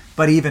 but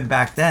even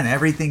back then,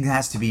 everything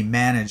has to be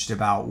managed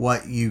about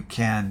what you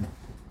can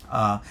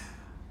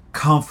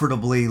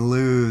comfortably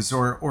lose,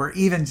 or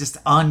even just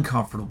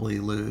uncomfortably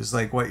lose,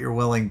 like what you're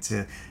willing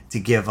to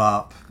give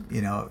up,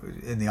 you know,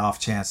 in the off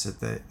chance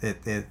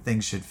that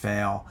things should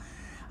fail.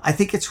 I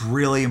think it's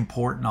really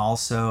important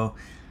also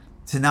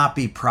to not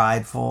be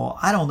prideful.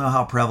 I don't know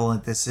how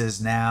prevalent this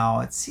is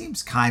now. It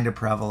seems kind of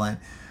prevalent,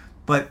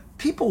 but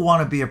people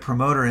want to be a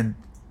promoter, and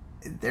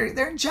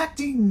they're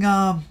injecting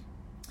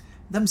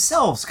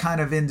themselves kind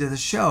of into the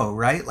show,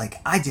 right? Like,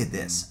 I did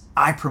this,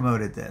 I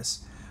promoted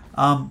this.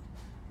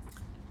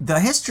 the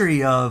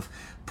history of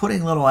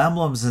putting little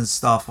emblems and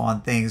stuff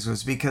on things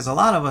was because a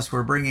lot of us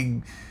were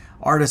bringing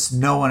artists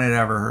no one had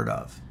ever heard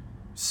of.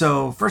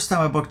 So first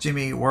time I booked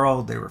Jimmy Eat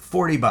World, they were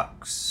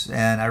 $40,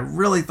 and I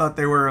really thought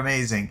they were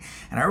amazing,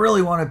 and I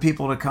really wanted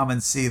people to come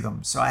and see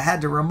them. So I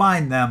had to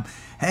remind them,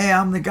 hey,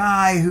 I'm the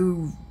guy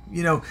who,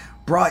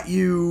 brought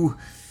you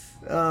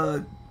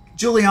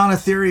Juliana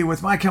Theory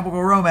with My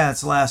Chemical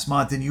Romance last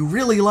month, and you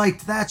really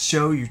liked that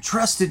show. You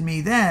trusted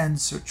me then,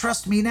 so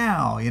trust me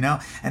now,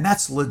 and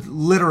that's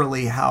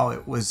literally how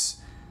it was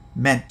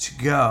meant to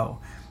go.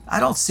 I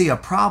don't see a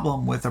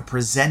problem with a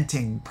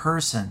presenting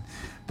person,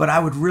 but I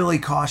would really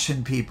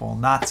caution people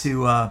not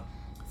to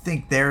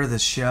think they're the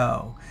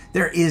show.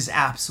 There is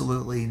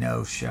absolutely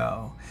no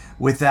show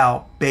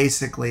without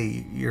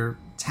basically your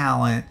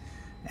talent,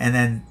 and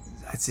then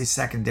I'd say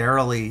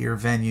secondarily your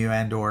venue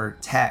and or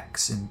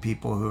techs and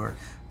people who are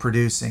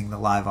producing the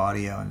live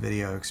audio and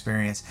video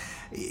experience.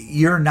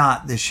 You're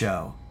not the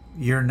show.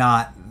 You're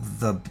not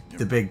the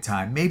big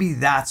time. Maybe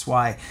that's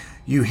why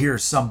you hear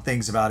some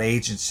things about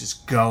agents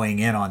just going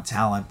in on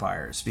talent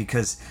buyers,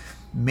 because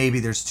maybe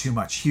there's too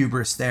much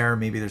hubris there.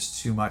 Maybe there's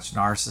too much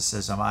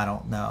narcissism. I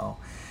don't know.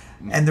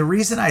 And the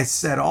reason I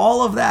said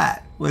all of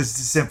that was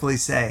to simply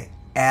say,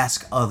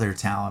 ask other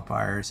talent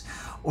buyers,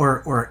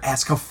 or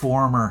ask a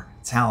former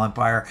talent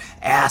buyer,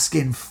 ask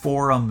in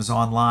forums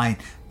online.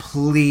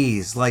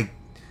 Please,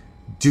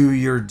 do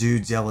your due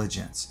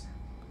diligence.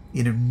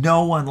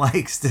 No one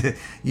likes to.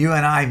 You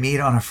and I meet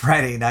on a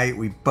Friday night.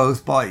 We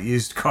both bought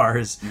used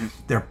cars.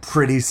 They're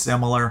pretty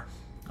similar.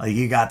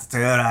 You got the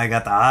Toyota, I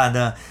got the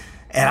Honda,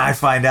 and I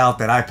find out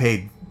that I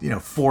paid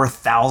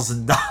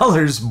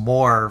 $4,000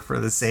 more for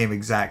the same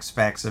exact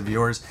specs of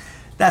yours.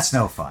 That's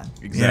no fun.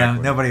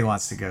 Exactly. Nobody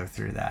wants to go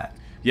through that.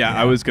 Yeah,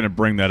 I was going to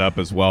bring that up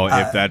as well.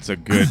 If that's a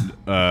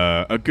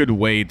good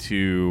way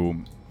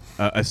to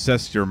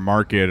assess your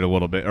market a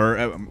little bit,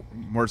 or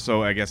more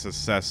so, I guess,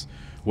 assess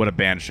what a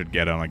band should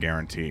get on a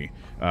guarantee,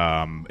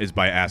 is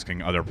by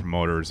asking other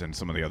promoters in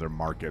some of the other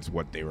markets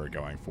what they were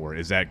going for.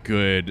 Is that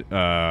good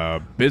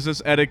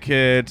business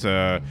etiquette?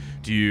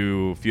 Do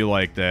you feel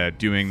like that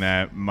doing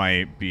that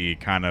might be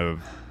kind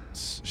of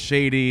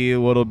shady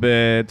a little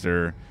bit,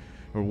 or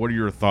what are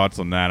your thoughts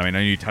on that? I mean, I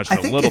know you touched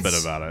a little bit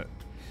about it.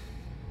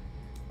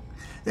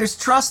 There's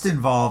trust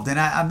involved, and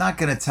I'm not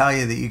going to tell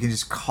you that you can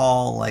just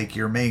call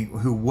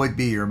who would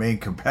be your main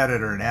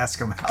competitor and ask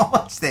them how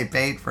much they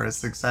paid for a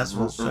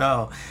successful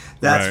show.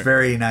 That's right.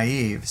 Very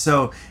naive.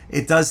 So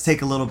it does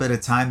take a little bit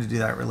of time to do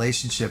that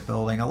relationship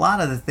building. A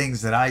lot of the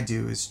things that I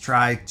do is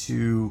try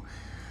to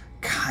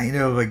kind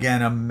of,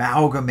 again,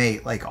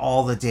 amalgamate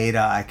all the data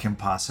I can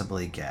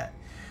possibly get.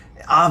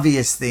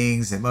 Obvious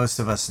things that most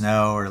of us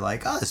know are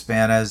this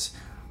band has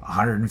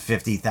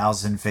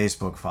 150,000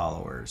 Facebook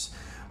followers.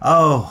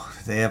 Oh,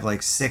 they have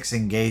 6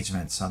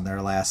 engagements on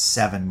their last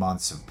 7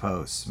 months of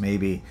posts.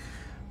 Maybe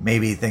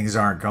things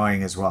aren't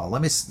going as well.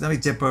 Let me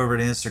dip over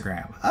to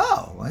Instagram.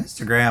 Oh,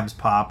 Instagram's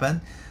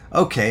popping.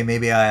 Okay,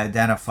 maybe I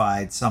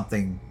identified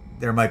something.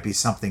 There might be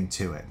something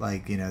to it.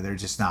 They're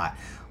just not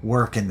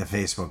working the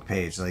Facebook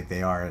page like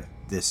they are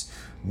this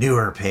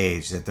newer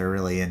page that they're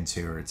really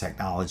into, or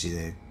technology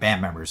that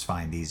band members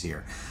find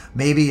easier.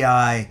 Maybe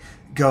I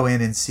go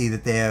in and see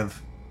that they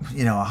have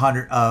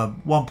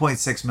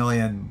 1.6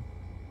 million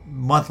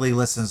monthly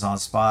listens on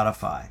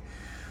Spotify,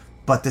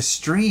 but the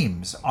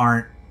streams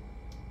aren't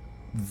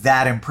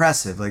that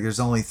impressive. There's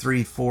only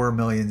 3-4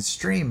 million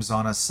streams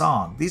on a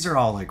song. These are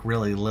all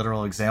really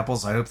literal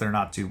examples. I hope they're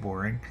not too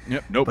boring.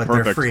 Yep, nope, but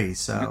perfect. They're free,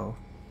 so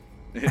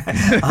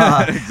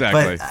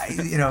exactly.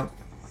 But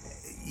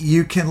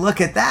you can look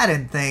at that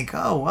and think,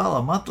 oh well,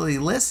 a monthly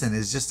listen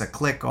is just a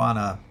click on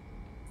a,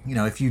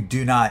 if you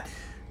do not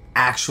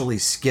actually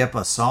skip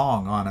a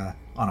song on a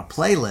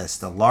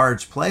playlist, a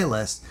large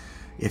playlist.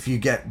 If you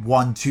get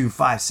 1, 2,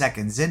 5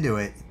 seconds into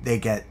it, they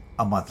get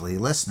a monthly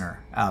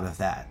listener out of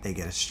that. They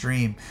get a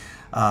stream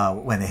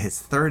when it hits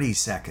 30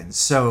 seconds.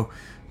 So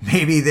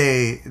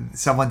maybe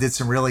someone did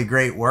some really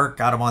great work,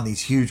 got them on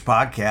these huge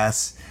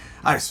podcasts.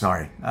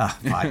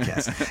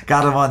 Podcasts.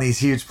 Got them on these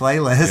huge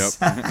playlists.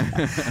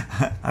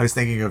 Yep. I was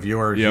thinking of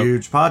your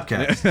huge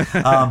podcast.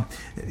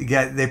 They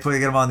get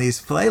them on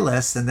these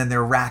playlists, and then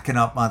they're racking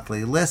up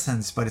monthly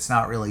listens, but it's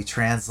not really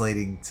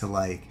translating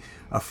to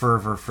a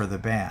fervor for the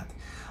band.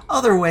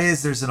 Other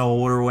ways, there's an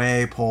older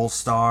way,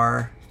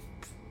 Polestar.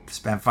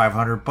 Spend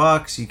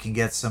 $500, you can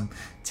get some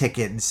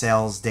ticket and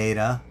sales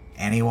data.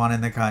 Anyone in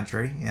the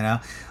country,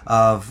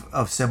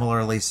 of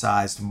similarly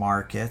sized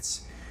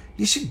markets.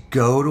 You should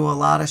go to a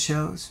lot of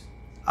shows.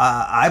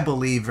 I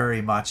believe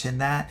very much in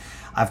that.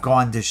 I've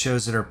gone to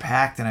shows that are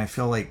packed, and I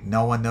feel like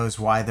no one knows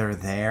why they're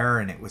there,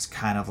 and it was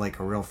kind of like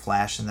a real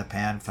flash in the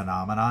pan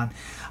phenomenon.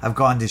 I've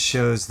gone to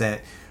shows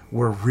that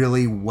were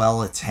really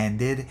well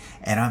attended,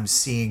 and I'm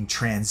seeing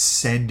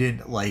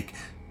transcendent,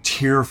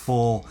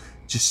 tearful,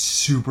 just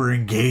super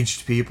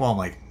engaged people. I'm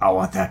like, I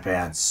want that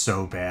band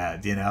so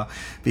bad,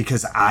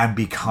 because I'm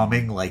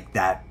becoming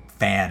that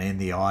fan in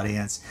the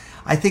audience.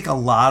 I think a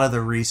lot of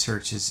the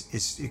research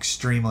is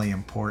extremely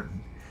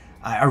important.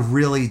 I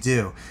really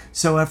do.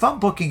 So if I'm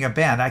booking a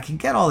band, I can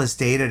get all this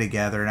data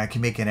together and I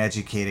can make an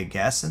educated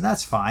guess, and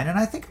that's fine. And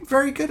I think I'm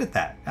very good at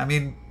that. I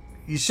mean,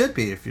 you should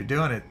be if you're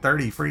doing it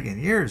 30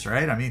 freaking years,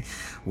 right? I mean,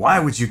 why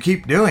would you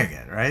keep doing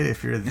it, right?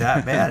 If you're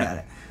that bad at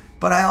it.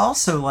 But I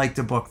also like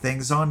to book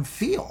things on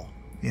feel,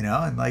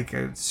 and like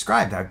I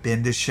described, I've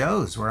been to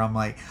shows where I'm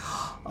like,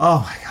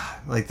 oh my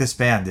God, like this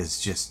band is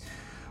just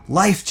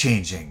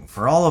life-changing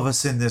for all of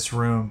us in this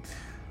room.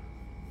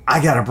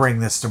 I got to bring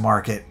this to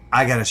market.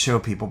 I got to show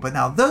people. But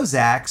now those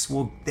acts,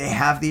 they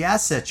have the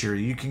assets here.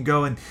 You can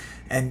go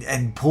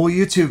and pull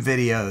YouTube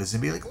videos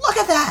and be like, look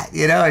at that,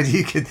 and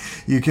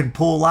you can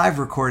pull live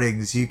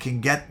recordings. You can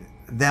get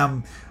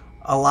them.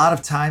 A lot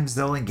of times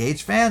they'll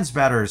engage fans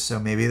better. So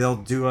maybe they'll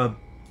do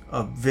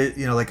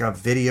like a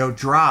video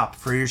drop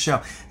for your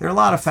show. There are a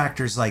lot of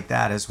factors like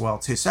that as well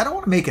too. So I don't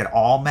want to make it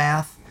all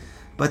math,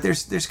 but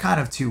there's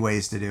kind of two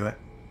ways to do it.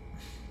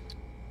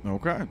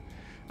 Okay.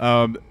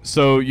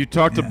 So you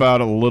talked about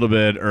a little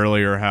bit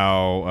earlier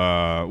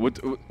how,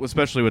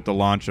 especially with the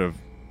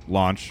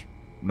launch,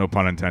 no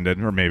pun intended,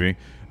 or maybe,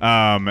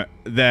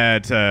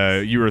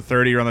 that you were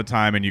 30 around the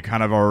time and you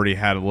kind of already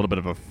had a little bit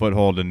of a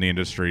foothold in the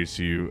industry,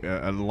 so you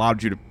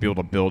allowed you to be able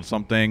to build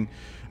something.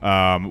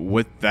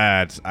 With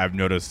that, I've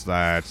noticed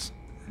that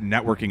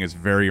networking is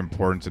very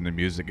important in the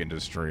music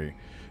industry.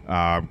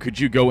 Could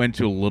you go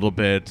into a little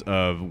bit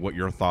of what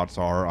your thoughts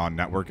are on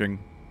networking?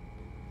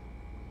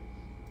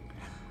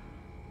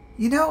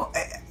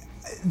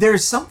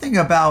 There's something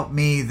about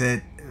me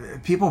that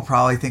people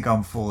probably think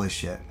I'm full of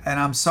shit. And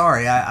I'm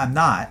sorry, I'm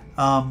not.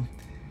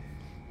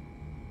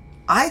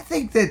 I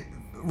think that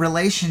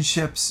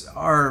relationships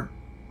are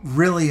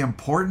really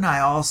important.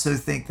 I also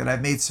think that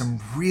I've made some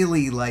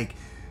really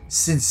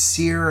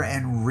sincere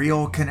and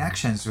real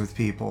connections with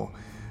people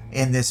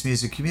in this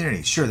music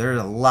community. Sure,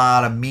 there's a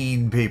lot of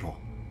mean people.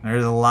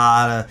 There's a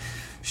lot of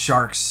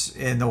sharks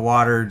in the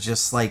water,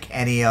 just like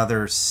any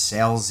other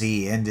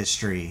salesy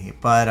industry.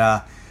 But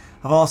I've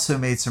also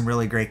made some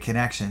really great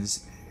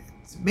connections.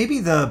 Maybe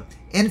the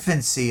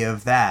infancy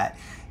of that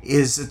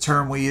is a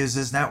term we use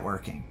as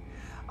networking.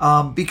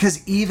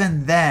 Because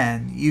even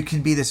then, you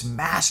can be this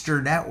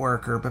master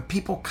networker, but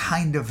people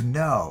kind of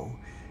know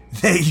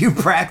that you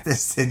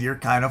practiced and you're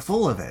kind of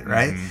full of it,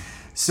 right? Mm-hmm.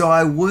 So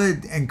I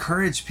would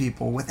encourage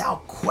people,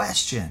 without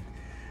question,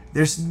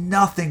 there's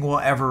nothing will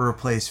ever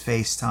replace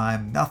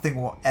FaceTime.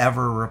 Nothing will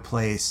ever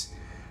replace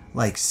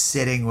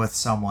sitting with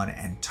someone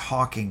and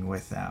talking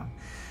with them.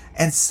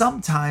 And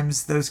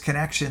sometimes those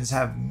connections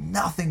have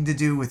nothing to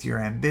do with your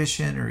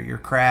ambition or your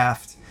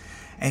craft,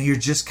 and you're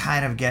just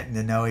kind of getting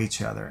to know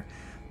each other.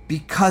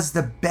 Because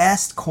the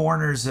best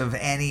corners of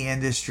any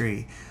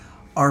industry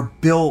are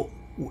built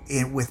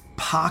with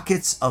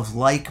pockets of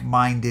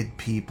like-minded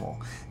people.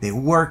 They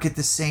work at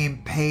the same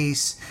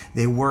pace.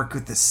 They work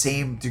with the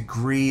same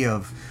degree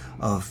of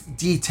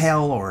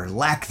detail or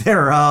lack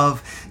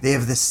thereof. They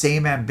have the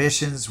same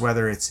ambitions,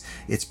 whether it's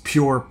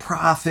pure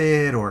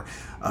profit or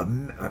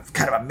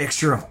kind of a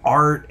mixture of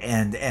art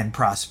and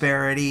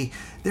prosperity.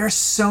 There are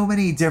so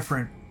many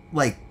different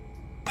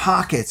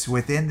pockets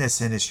within this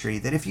industry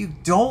that if you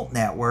don't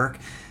network,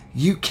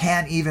 you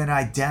can't even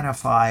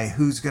identify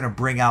who's going to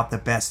bring out the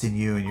best in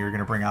you and you're going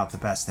to bring out the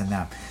best in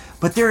them.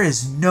 But there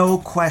is no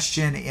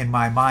question in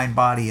my mind,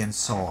 body, and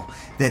soul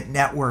that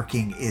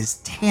networking is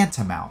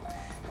tantamount.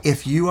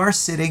 If you are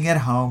sitting at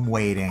home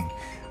waiting,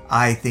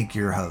 I think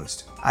you're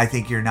host. I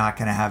think you're not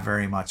going to have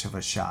very much of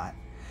a shot.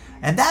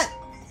 And that,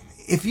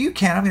 if you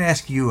can, I'm going to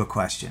ask you a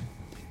question.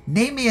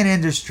 Name me an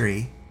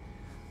industry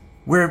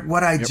where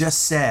what I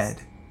just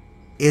said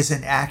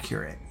isn't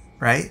accurate.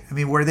 Right? I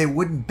mean, where they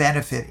wouldn't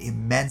benefit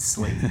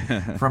immensely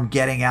from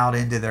getting out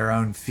into their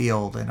own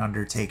field and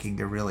undertaking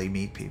to really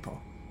meet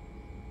people.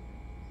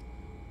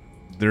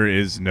 There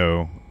is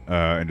no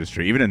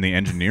industry, even in the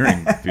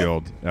engineering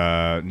field.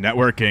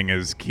 Networking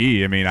is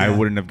key. I mean, I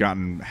wouldn't have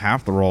gotten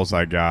half the roles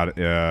I got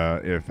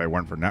if I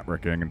weren't for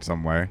networking in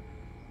some way.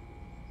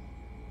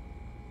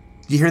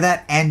 You hear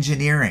that?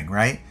 Engineering,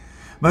 right?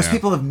 Most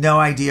people have no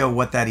idea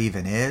what that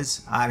even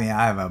is. I mean,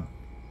 I have a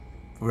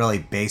really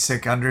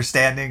basic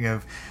understanding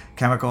of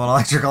chemical and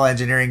electrical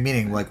engineering,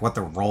 meaning what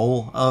the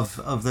role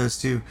of those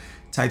two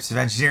types of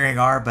engineering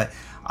are. But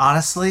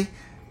honestly,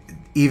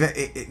 even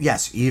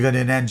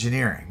in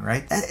engineering,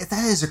 right?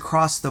 That is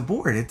across the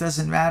board. It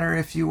doesn't matter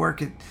if you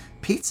work at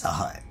Pizza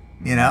Hut,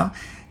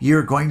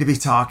 you're going to be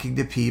talking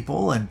to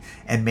people and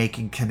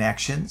making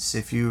connections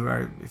if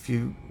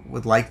you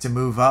would like to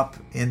move up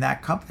in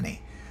that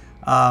company.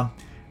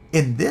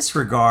 In this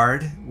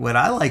regard, what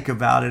I like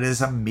about it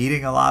is I'm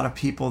meeting a lot of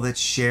people that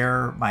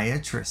share my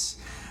interests.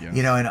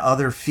 Yeah. In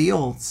other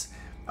fields,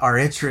 our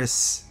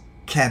interests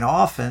can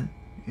often,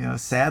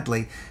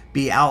 sadly,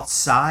 be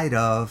outside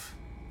of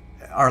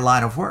our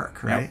line of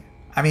work, right? Yep.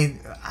 I mean,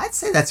 I'd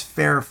say that's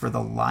fair for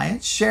the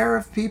lion's share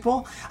of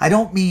people. I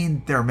don't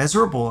mean they're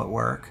miserable at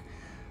work,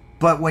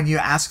 but when you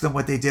ask them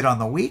what they did on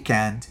the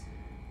weekend,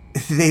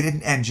 they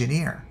didn't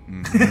engineer.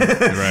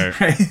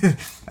 Mm-hmm. Right.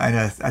 I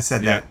know I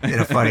said that in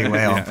a funny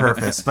way on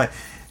purpose, but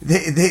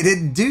they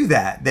didn't do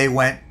that. They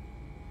went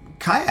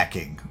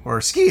kayaking or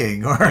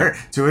skiing or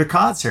to a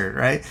concert,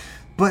 right?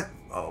 But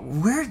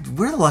we're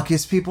the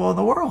luckiest people in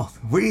the world.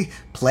 We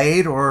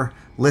played or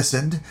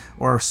listened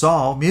or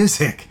saw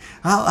music.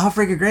 How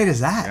freaking great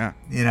is that? Yeah.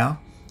 You know?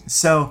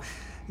 So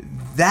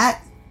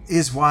that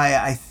is why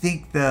I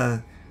think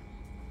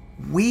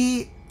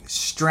we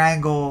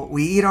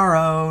eat our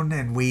own,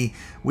 and we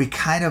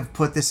kind of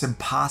put this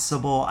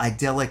impossible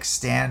idyllic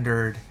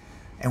standard,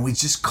 and we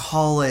just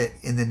call it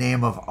in the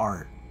name of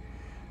art.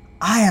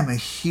 I am a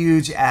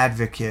huge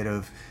advocate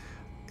of,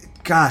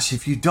 gosh,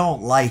 if you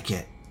don't like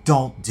it,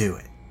 don't do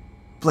it.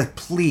 Like,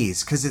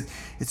 please, because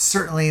it's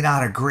certainly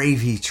not a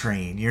gravy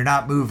train. You're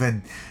not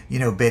moving,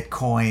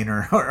 Bitcoin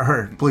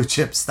or blue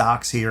chip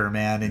stocks here,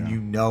 man, and you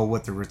know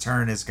what the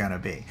return is going to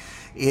be.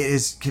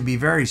 Can be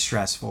very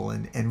stressful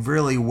and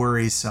really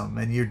worrisome,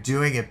 and you're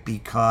doing it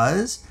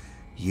because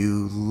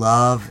you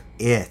love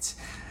it.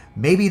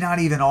 Maybe not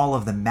even all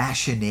of the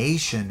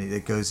machination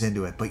that goes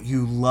into it, but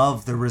you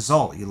love the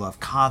result. You love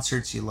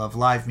concerts, you love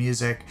live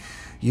music,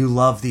 you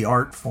love the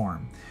art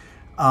form.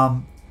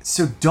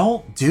 So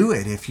don't do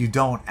it if you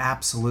don't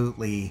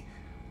absolutely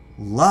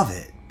love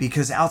it,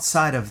 because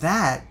outside of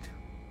that,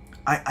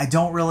 I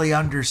don't really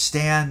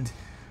understand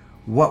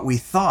what we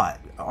thought.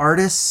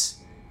 Artists,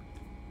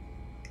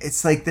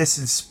 it's like this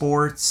in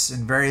sports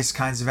and various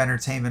kinds of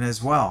entertainment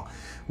as well.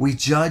 We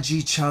judge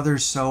each other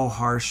so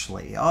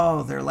harshly.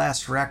 Oh, their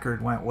last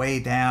record went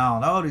way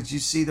down. Oh, did you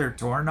see their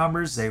tour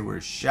numbers? They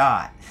were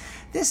shot.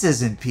 This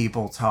isn't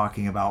people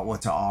talking about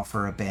what to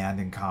offer a band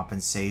in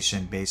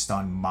compensation based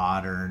on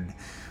modern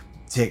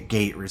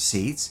gate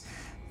receipts.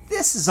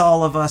 This is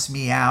all of us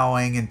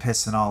meowing and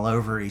pissing all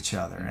over each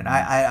other. And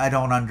I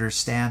don't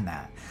understand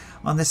that.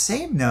 On the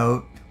same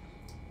note,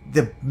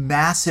 the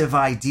massive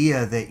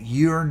idea that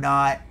you're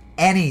not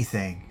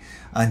anything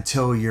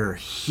until you're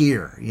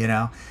here,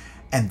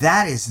 and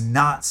that is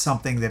not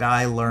something that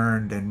I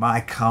learned in my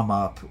come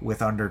up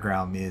with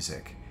underground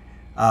music.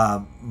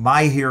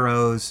 My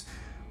heroes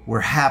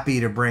were happy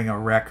to bring a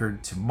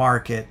record to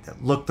market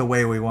that looked the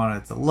way we wanted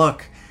it to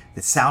look,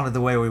 that sounded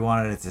the way we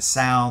wanted it to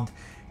sound,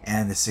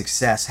 and the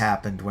success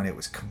happened when it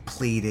was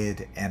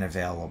completed and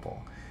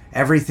available.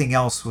 Everything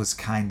else was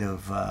kind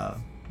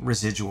of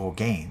residual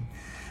gain.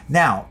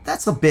 Now,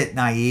 that's a bit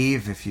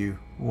naive if you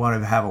want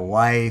to have a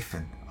wife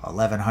and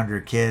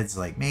 1,100 kids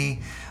like me,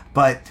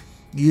 but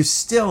you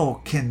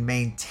still can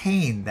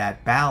maintain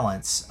that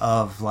balance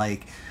of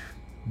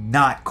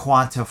not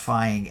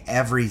quantifying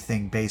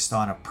everything based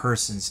on a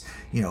person's,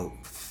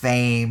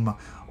 fame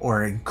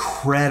or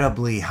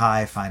incredibly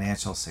high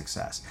financial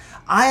success.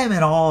 I am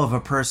in awe of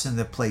a person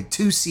that played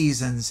 2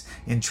 seasons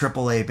in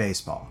AAA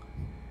baseball.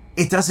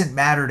 It doesn't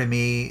matter to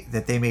me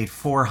that they made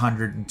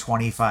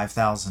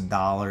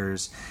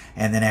 $425,000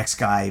 and the next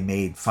guy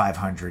made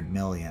 $500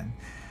 million.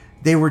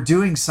 They were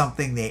doing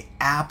something they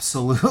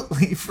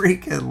absolutely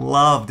freaking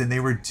loved, and they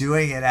were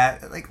doing it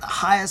at the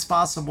highest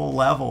possible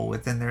level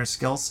within their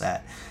skill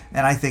set.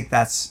 And I think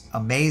that's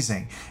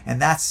amazing.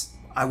 And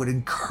I would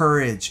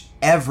encourage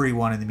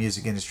everyone in the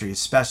music industry,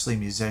 especially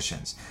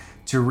musicians,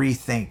 to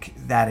rethink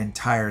that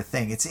entire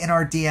thing. It's in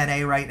our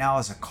DNA right now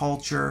as a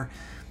culture.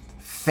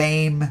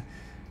 Fame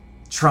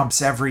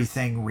trumps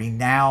everything.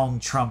 Renown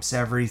trumps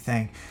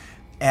everything.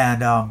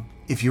 And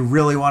if you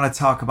really want to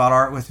talk about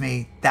art with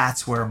me,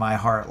 that's where my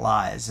heart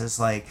lies.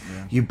 It's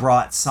you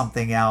brought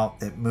something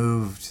out that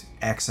moved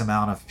X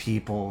amount of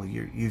people.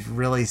 You've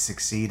really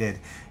succeeded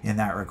in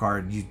that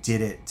regard. You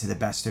did it to the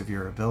best of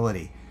your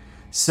ability.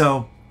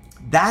 So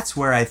that's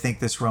where I think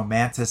this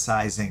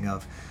romanticizing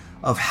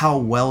of how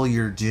well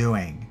you're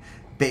doing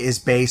is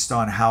based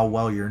on how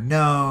well you're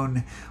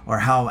known, or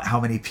how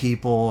many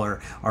people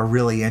are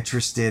really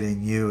interested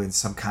in you in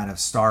some kind of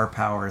star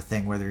power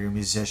thing, whether you're a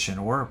musician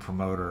or a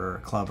promoter or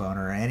a club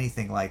owner or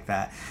anything like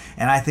that.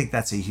 And I think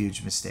that's a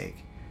huge mistake.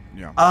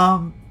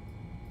 Yeah.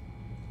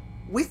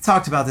 We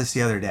talked about this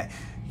the other day.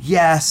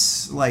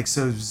 Yes,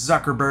 so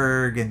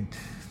Zuckerberg and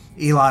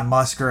Elon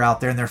Musk are out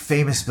there and they're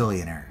famous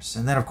billionaires.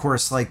 And then of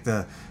course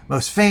the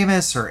most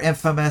famous or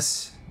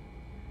infamous,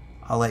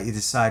 I'll let you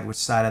decide which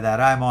side of that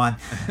I'm on,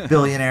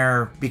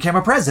 billionaire became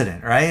a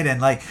president, right?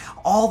 And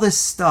all this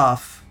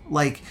stuff,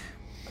 do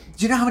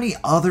you know how many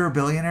other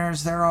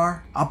billionaires there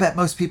are? I'll bet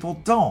most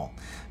people don't,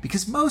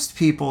 because most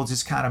people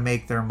just kind of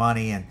make their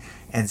money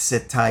and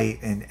sit tight.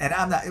 And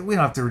we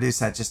don't have to reduce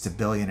that just to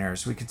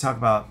billionaires. We can talk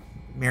about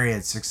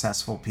myriad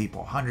successful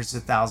people, hundreds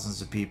of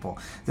thousands of people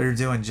that are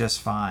doing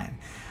just fine.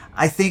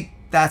 I think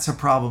that's a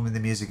problem in the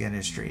music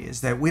industry,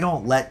 is that we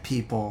don't let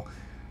people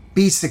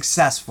be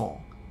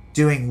successful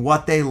doing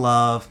what they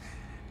love,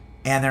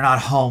 and they're not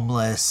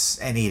homeless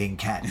and eating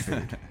cat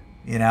food.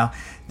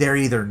 They're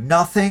either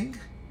nothing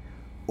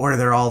or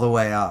they're all the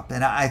way up.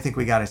 And I think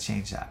we got to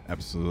change that.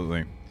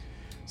 Absolutely.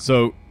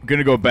 So I'm going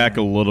to go back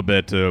a little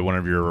bit to one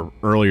of your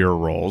earlier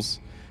roles,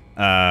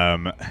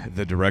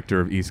 the director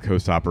of East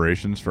Coast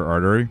operations for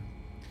Artery.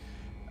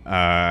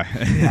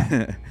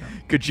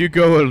 Could you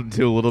go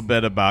into a little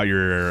bit about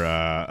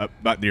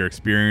your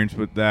experience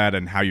with that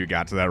and how you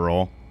got to that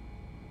role?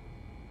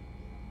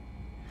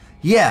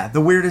 Yeah, the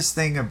weirdest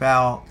thing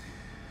about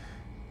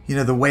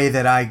the way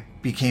that I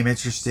became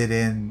interested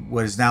in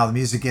what is now the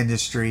music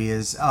industry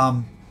is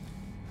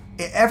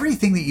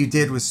everything that you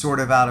did was sort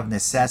of out of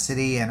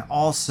necessity and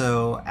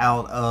also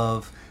out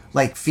of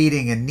like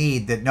feeding a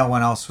need that no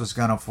one else was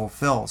going to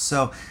fulfill.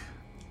 So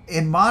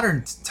in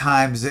modern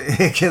times,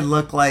 it can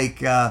look like,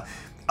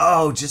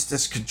 just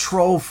this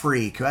control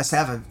freak who has to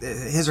have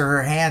his or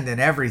her hand in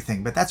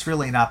everything. But that's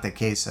really not the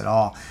case at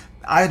all.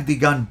 I had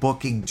begun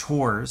booking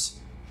tours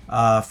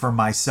for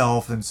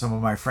myself and some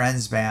of my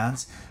friends'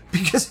 bands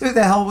because who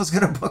the hell was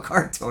going to book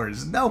our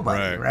tours?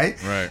 Nobody, right?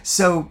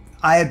 So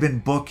I had been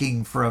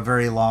booking for a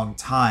very long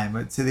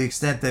time, to the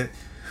extent that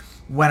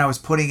when I was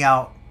putting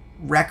out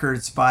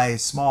records by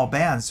small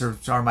bands,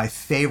 are my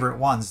favorite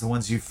ones, the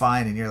ones you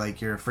find and you're like,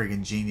 you're a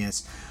freaking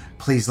genius.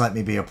 Please let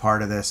me be a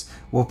part of this.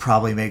 We'll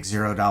probably make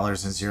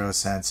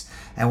 $0.00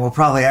 and we'll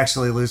probably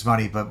actually lose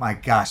money, but my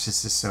gosh,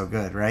 this is so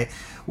good, right?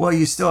 Well,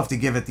 you still have to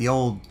give it the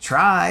old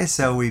try,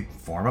 so we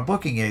form a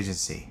booking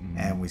agency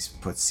and we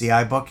put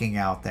CI booking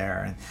out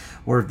there, and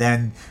we're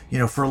then,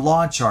 for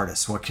launch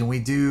artists, what can we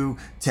do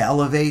to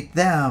elevate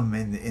them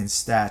in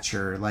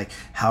stature? Like,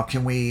 how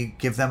can we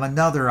give them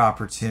another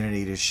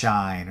opportunity to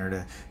shine or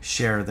to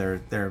share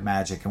their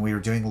magic? And we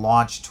were doing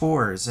launch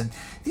tours, and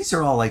these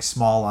are all like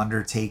small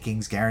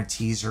undertakings,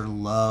 guarantees are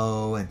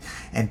low,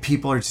 and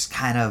people are just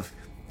kind of,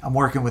 I'm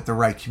working with the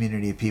right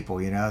community of people,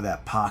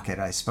 that pocket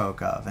I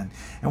spoke of. And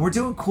we're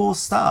doing cool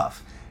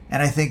stuff.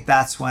 And I think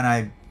that's when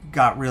I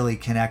got really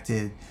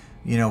connected,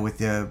 with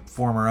the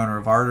former owner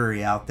of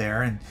Artery out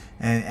there.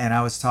 And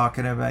I was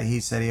talking about, he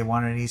said he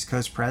wanted an East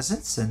Coast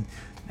presence.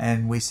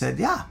 And we said,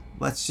 yeah,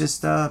 let's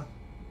just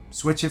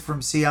switch it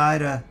from CI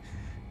to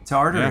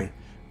Artery.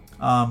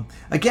 Yeah.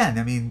 Again,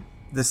 I mean,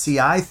 the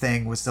CI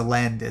thing was to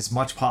lend as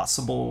much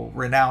possible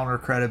renown or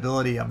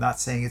credibility. I'm not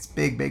saying it's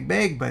big,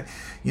 but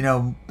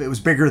it was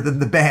bigger than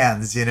the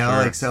bands, Sure.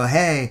 Like, so,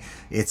 hey,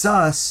 it's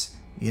us,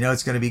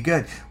 it's going to be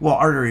good. Well,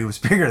 Artery was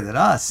bigger than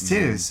us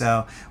too.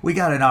 So we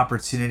got an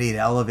opportunity to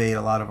elevate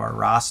a lot of our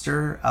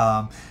roster.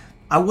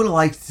 I would have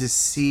liked to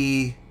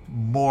see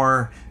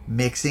more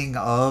mixing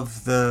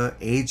of the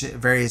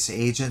various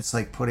agents,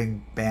 like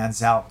putting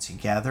bands out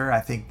together.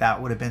 I think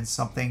that would have been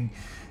something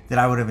that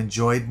I would have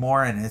enjoyed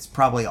more, and it's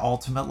probably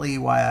ultimately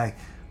why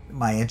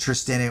my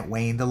interest in it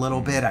waned a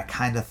little bit. I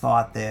kind of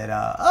thought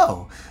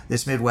that,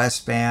 this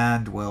Midwest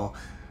band will,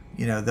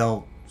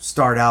 they'll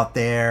start out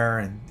there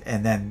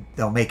and then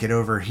they'll make it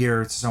over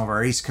here to some of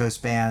our East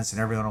Coast bands,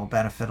 and everyone will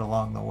benefit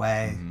along the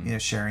way,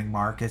 sharing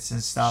markets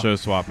and stuff. Show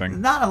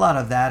swapping. Not a lot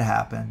of that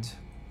happened.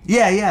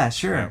 Yeah,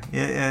 sure.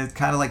 Yeah. It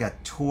kind of like a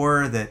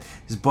tour that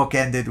is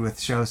bookended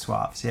with show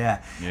swaps,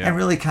 and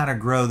really kind of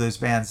grow those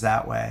bands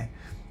that way.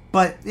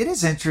 But it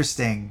is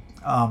interesting.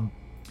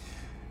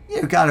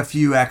 Got a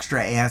few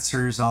extra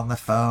answers on the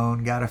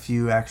phone, got a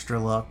few extra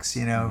looks,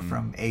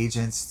 from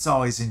agents. It's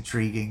always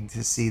intriguing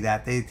to see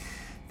that they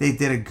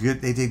did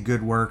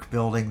good work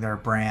building their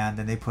brand,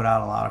 and they put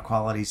out a lot of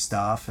quality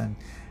stuff, and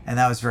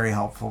that was very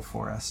helpful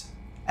for us.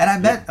 And I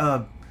met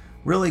a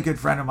really good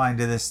friend of mine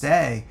to this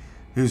day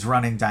who's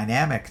running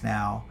Dynamic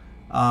now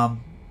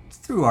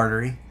through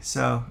Artery,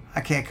 so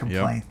I can't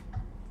complain.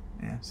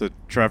 Yeah. So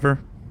Trevor.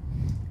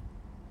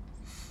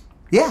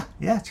 Yeah,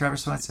 Trevor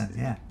Swenson.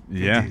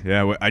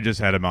 Yeah. I just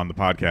had him on the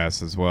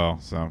podcast as well.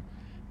 So.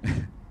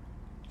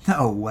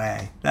 No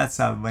way! That's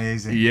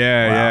amazing.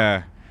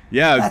 Yeah.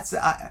 That's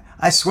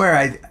I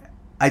swear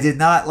I did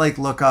not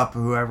look up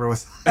whoever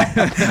was on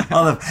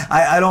the.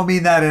 I don't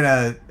mean that in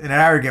an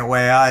arrogant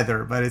way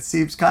either, but it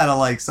seems kind of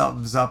like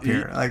something's up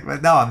here.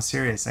 But no, I'm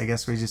serious. I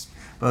guess we just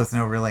both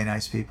know really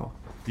nice people.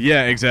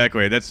 Yeah,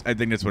 exactly. I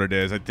think that's what it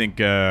is. I think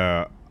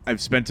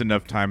I've spent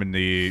enough time in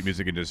the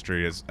music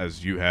industry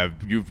as you have.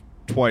 You've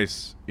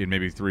twice in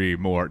maybe three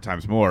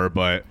times more,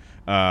 but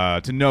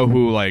to know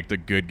who like the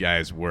good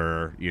guys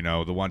were,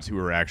 the ones who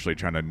were actually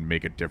trying to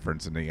make a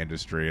difference in the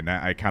industry, and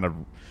I kind of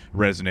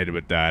resonated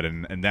with that,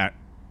 and that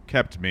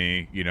kept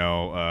me,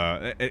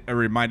 it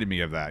reminded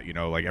me of that,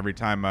 like every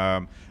time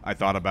I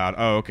thought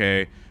about,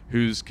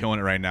 who's killing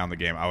it right now in the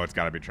game? Oh, it's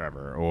got to be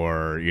Trevor,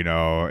 or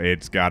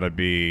it's got to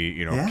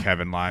be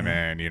Kevin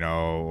Lyman,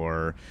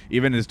 or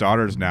even his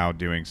daughter's now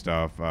doing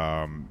stuff,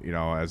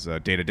 as a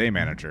day-to-day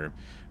manager.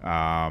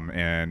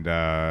 And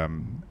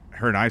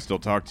her and I still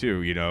talk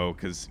too,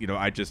 because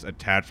I just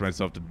attach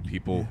myself to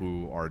people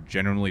who are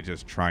genuinely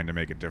just trying to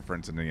make a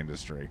difference in the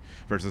industry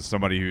versus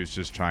somebody who's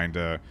just trying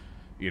to,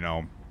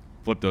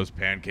 flip those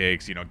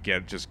pancakes,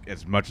 get just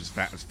as much as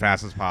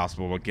fast as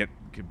possible, get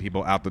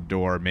people out the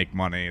door, make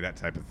money, that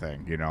type of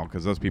thing,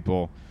 because those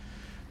people,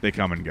 they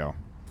come and go.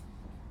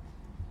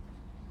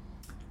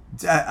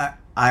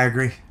 I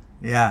agree.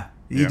 Yeah.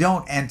 You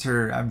don't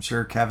enter, I'm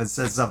sure Kevin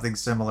said something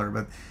similar,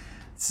 but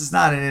this is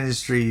not an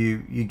industry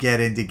you get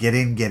in,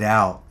 get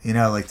out,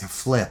 like to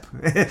flip.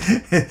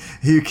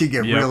 You can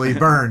get really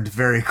burned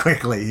very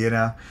quickly,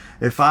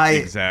 If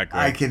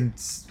I can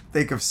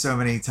think of so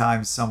many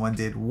times someone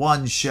did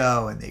one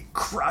show and they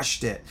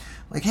crushed it.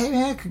 Like, hey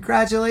man,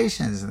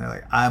 congratulations. And they're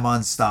like, I'm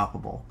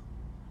unstoppable.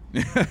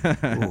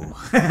 Ooh.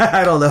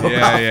 I don't know. Yeah,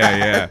 about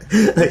yeah, that.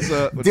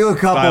 yeah. Do a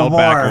Let's couple dial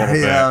back a more.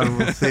 little Yeah, bit.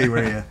 we'll see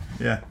where you.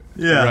 Yeah,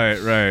 yeah,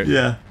 Right, right.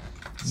 yeah.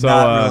 So,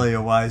 Not really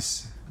a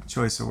wise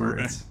choice of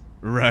words.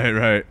 right,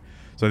 right.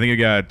 So I think you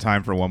got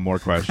time for one more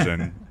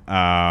question.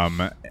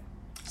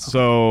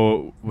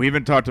 So we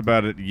haven't talked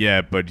about it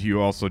yet, but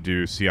you also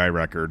do CI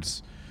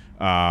Records.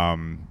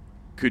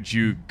 Could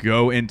you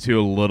go into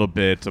a little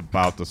bit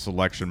about the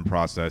selection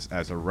process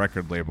as a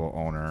record label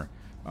owner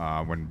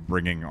when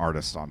bringing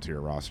artists onto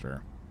your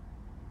roster?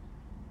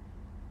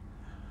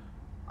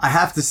 I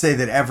have to say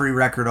that every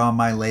record on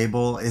my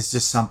label is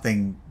just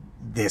something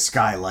this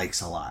guy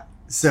likes a lot.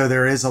 So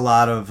there is a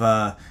lot of,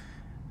 a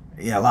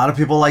lot of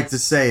people like to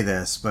say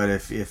this, but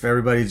if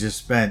everybody just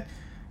spent,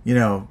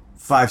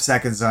 5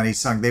 seconds on each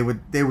song, they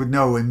would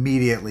know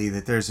immediately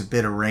that there's a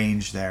bit of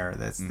range there.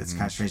 That's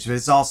kind of strange, but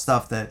it's all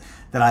stuff that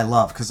I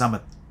love because I'm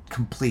a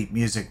complete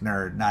music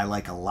nerd and I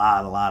like a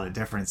lot of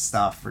different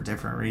stuff for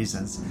different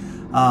reasons.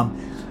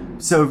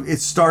 So it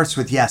starts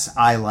with, yes,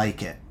 I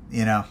like it.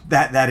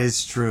 That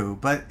is true,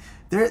 but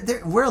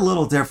we're a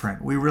little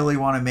different. We really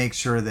want to make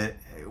sure that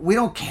we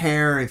don't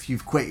care if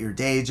you've quit your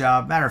day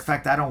job. Matter of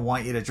fact, I don't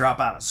want you to drop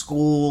out of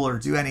school or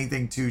do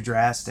anything too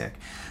drastic,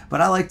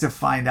 but I like to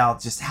find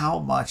out just how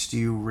much do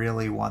you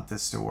really want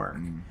this to work.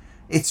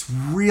 It's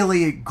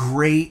really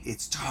great.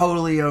 It's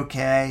totally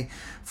okay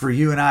for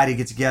you and I to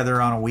get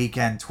together on a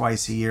weekend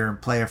twice a year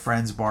and play a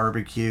friend's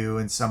barbecue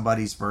and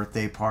somebody's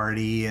birthday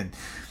party and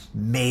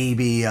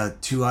maybe a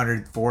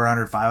 $200,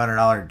 $400,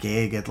 $500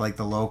 gig at like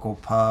the local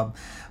pub.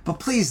 But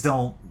please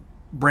don't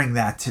bring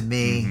that to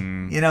me.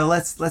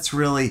 Let's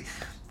really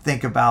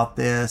think about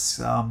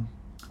this.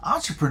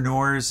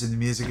 Entrepreneurs in the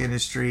music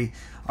industry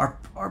are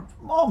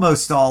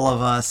almost all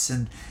of us,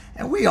 and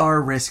we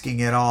are risking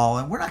it all,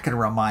 and we're not going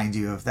to remind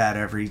you of that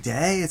every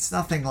day. It's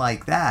nothing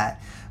like that.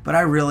 But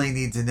I really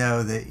need to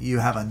know that you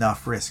have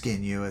enough risk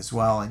in you as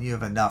well, and you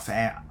have enough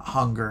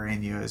hunger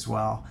in you as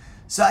well.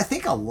 So I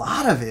think a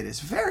lot of it is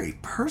very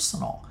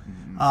personal,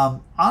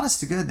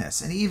 honest to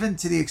goodness. And even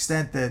to the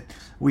extent that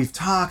we've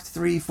talked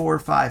 3, 4,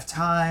 5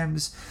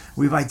 times,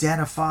 we've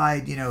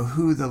identified,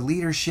 who the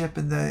leadership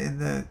in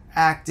the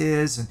act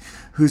is and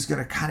who's going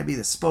to kind of be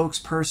the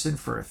spokesperson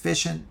for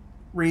efficient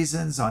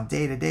reasons on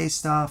day-to-day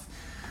stuff.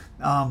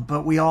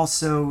 But we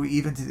also,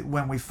 even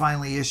when we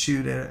finally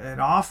issued an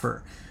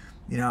offer,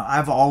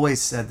 I've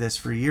always said this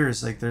for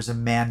years, like there's a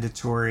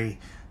mandatory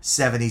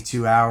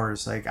 72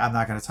 hours, like I'm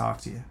not going to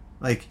talk to you.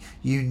 Like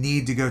you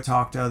need to go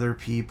talk to other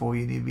people.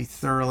 You need to be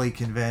thoroughly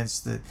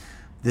convinced that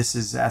this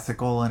is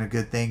ethical and a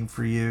good thing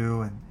for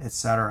you, and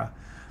etc.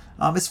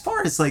 As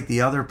far as like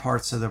the other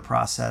parts of the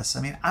process,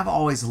 I mean, I've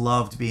always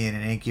loved being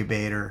an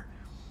incubator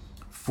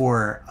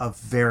for a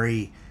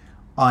very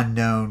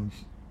unknown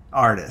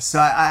artist. So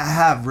I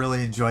have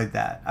really enjoyed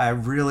that. I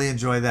really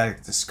enjoy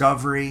that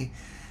discovery,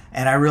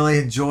 and I really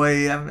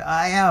enjoy.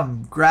 I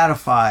am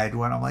gratified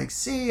when I'm like,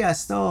 see,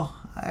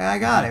 I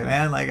got it,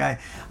 man. Like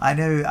I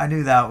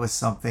knew that was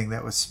something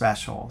that was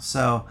special.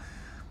 So,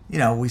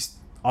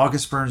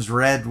 August Burns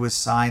Red was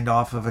signed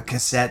off of a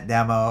cassette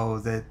demo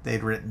that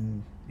they'd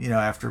written,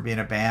 after being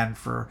a band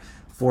for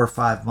 4 or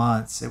 5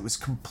 months. It was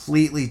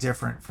completely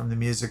different from the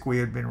music we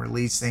had been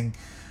releasing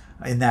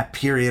in that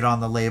period on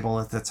the label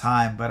at the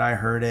time. But I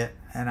heard it,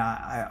 and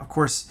I of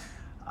course,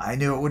 I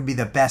knew it wouldn't be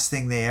the best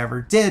thing they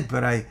ever did,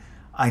 but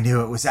I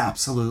knew it was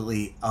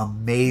absolutely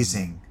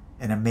amazing.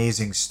 An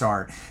amazing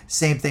start.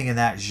 Same thing in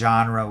that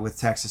genre with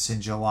Texas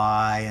in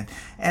July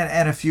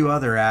and a few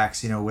other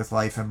acts, with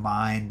Life in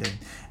Mind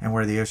and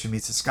Where the Ocean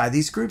Meets the Sky.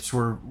 These groups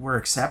were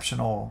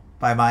exceptional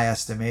by my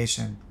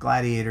estimation,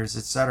 Gladiators,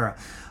 etc.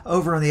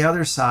 Over on the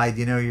other side,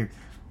 you're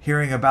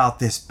hearing about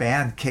this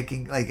band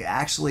kicking, like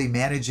actually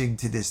managing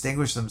to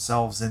distinguish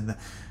themselves in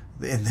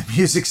the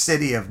music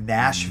city of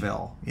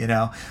Nashville,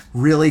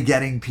 really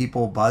getting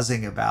people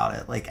buzzing about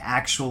it, like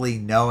actually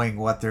knowing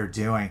what they're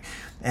doing.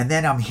 And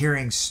then I'm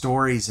hearing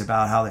stories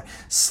about how they're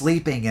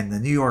sleeping in the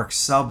New York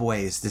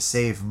subways to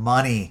save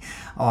money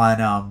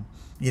on,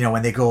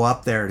 when they go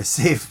up there to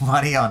save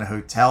money on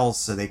hotels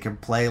so they can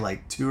play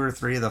like 2 or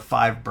 3 of the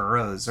 5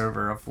 boroughs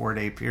over a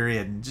 4-day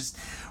period and just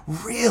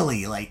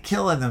really like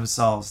killing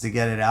themselves to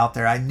get it out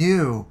there. I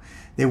knew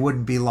they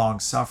wouldn't be long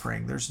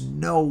suffering. There's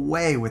no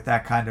way with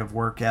that kind of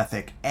work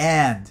ethic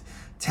and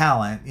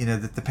talent,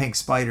 that the Pink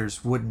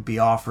Spiders wouldn't be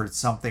offered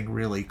something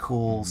really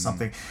cool,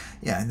 something,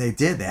 and they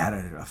did. They had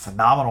a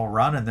phenomenal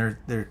run, and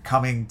they're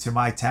coming to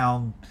my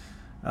town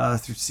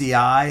through CI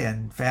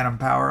and Phantom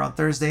Power on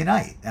Thursday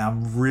night. And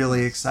I'm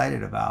really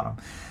excited about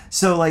them.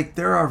 So like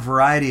there are a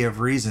variety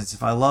of reasons.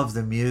 If I love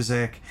the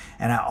music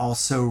and I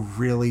also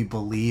really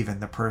believe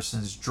in the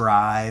person's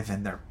drive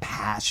and their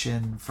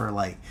passion for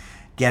like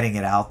getting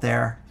it out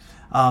there.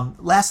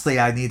 Lastly,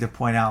 I need to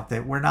point out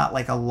that we're not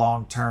like a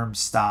long-term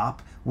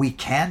stop. We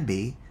can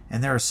be,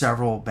 and there are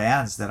several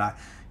bands that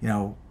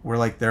we're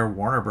like their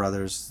Warner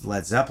Brothers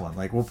Led Zeppelin.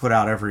 Like we'll put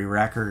out every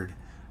record,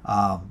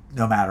 no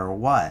matter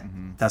what.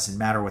 Doesn't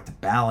matter what the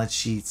balance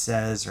sheet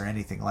says or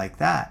anything like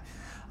that.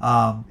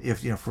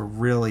 If we're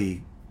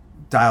really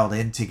dialed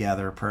in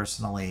together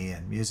personally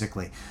and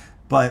musically.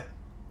 But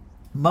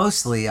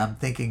mostly I'm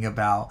thinking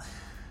about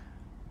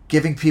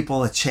giving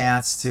people a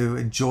chance to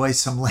enjoy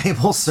some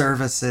label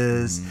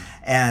services,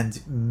 and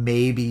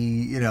maybe,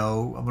 you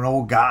know, I'm an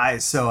old guy,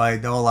 so I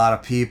know a lot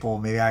of people.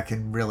 Maybe I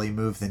can really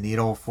move the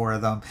needle for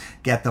them,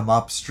 get them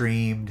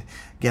upstreamed,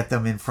 get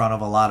them in front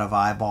of a lot of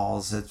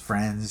eyeballs at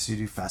friends who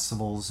do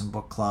festivals and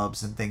book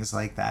clubs and things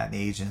like that, and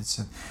agents,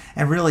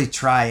 and really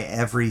try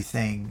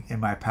everything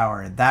in my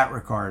power in that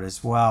regard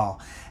as well,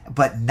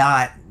 but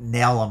not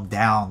nail them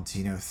down to,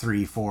 you know,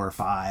 3, 4,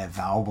 5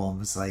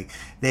 albums. Like,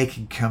 they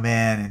can come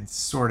in and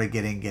sort of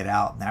get in, get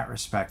out in that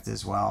respect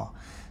as well.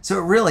 So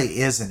it really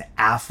is an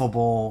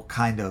affable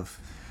kind of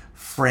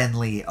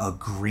friendly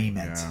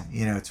agreement,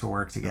 you know, to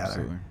work together.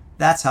 Absolutely.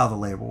 That's how the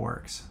label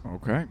works.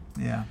 Okay.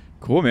 Yeah.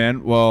 Cool,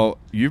 man. Well,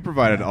 you've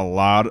provided a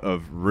lot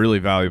of really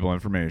valuable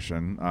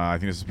information. I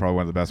think this is probably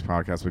one of the best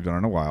podcasts we've done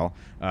in a while.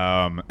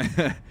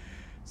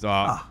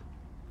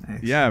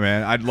 Thanks. Yeah,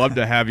 man. I'd love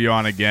to have you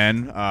on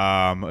again.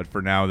 But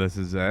for now, this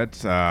is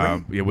it.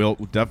 Yeah, we'll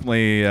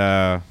definitely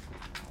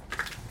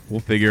we'll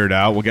figure it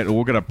out.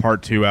 We'll get a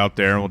part 2 out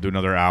there, and we'll do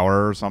another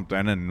hour or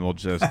something, and we'll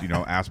just, you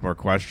know, ask more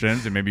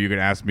questions, and maybe you can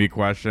ask me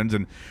questions.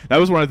 And that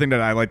was one of the things that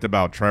I liked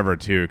about Trevor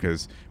too,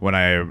 because when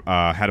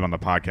I had him on the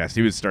podcast,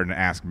 he was starting to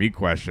ask me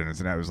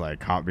questions, and that was like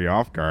caught me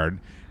off guard.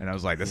 And I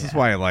was like, this is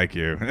why I like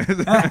you.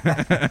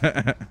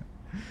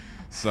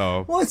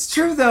 So, well, it's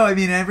true though. I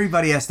mean,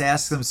 everybody has to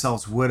ask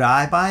themselves, would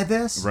I buy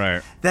this?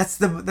 Right. That's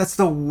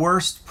the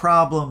worst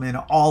problem in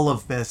all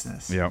of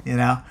business. Yep. You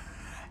know,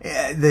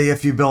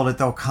 if you build it,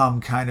 they'll come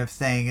kind of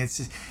thing. It's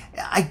just,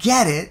 I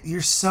get it.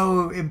 You're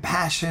so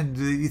impassioned.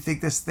 You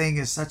think this thing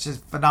is such a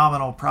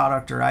phenomenal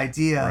product or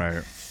idea.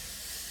 Right.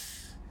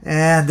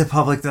 And the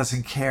public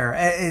doesn't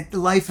care.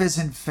 Life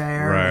isn't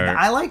fair. Right. And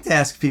I like to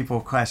ask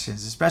people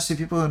questions, especially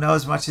people who know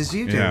as much as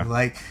you do. Yeah.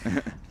 Like,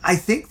 I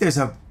think there's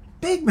a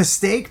big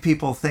mistake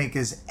people think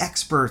is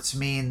experts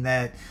mean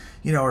that,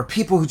 you know, or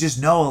people who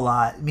just know a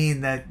lot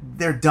mean that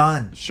they're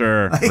done.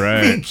 Sure, like,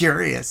 right. Being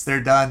curious, they're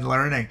done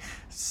learning.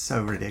 It's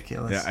so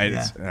ridiculous.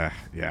 Yeah.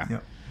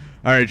 Yep.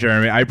 All right,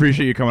 Jeremy. I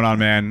appreciate you coming on,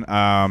 man.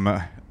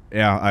 Like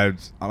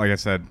I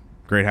said,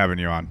 great having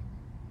you on.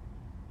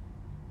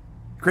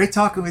 Great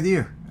talking with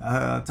you.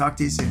 Talk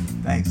to you soon.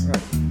 Thanks.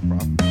 No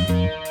problem.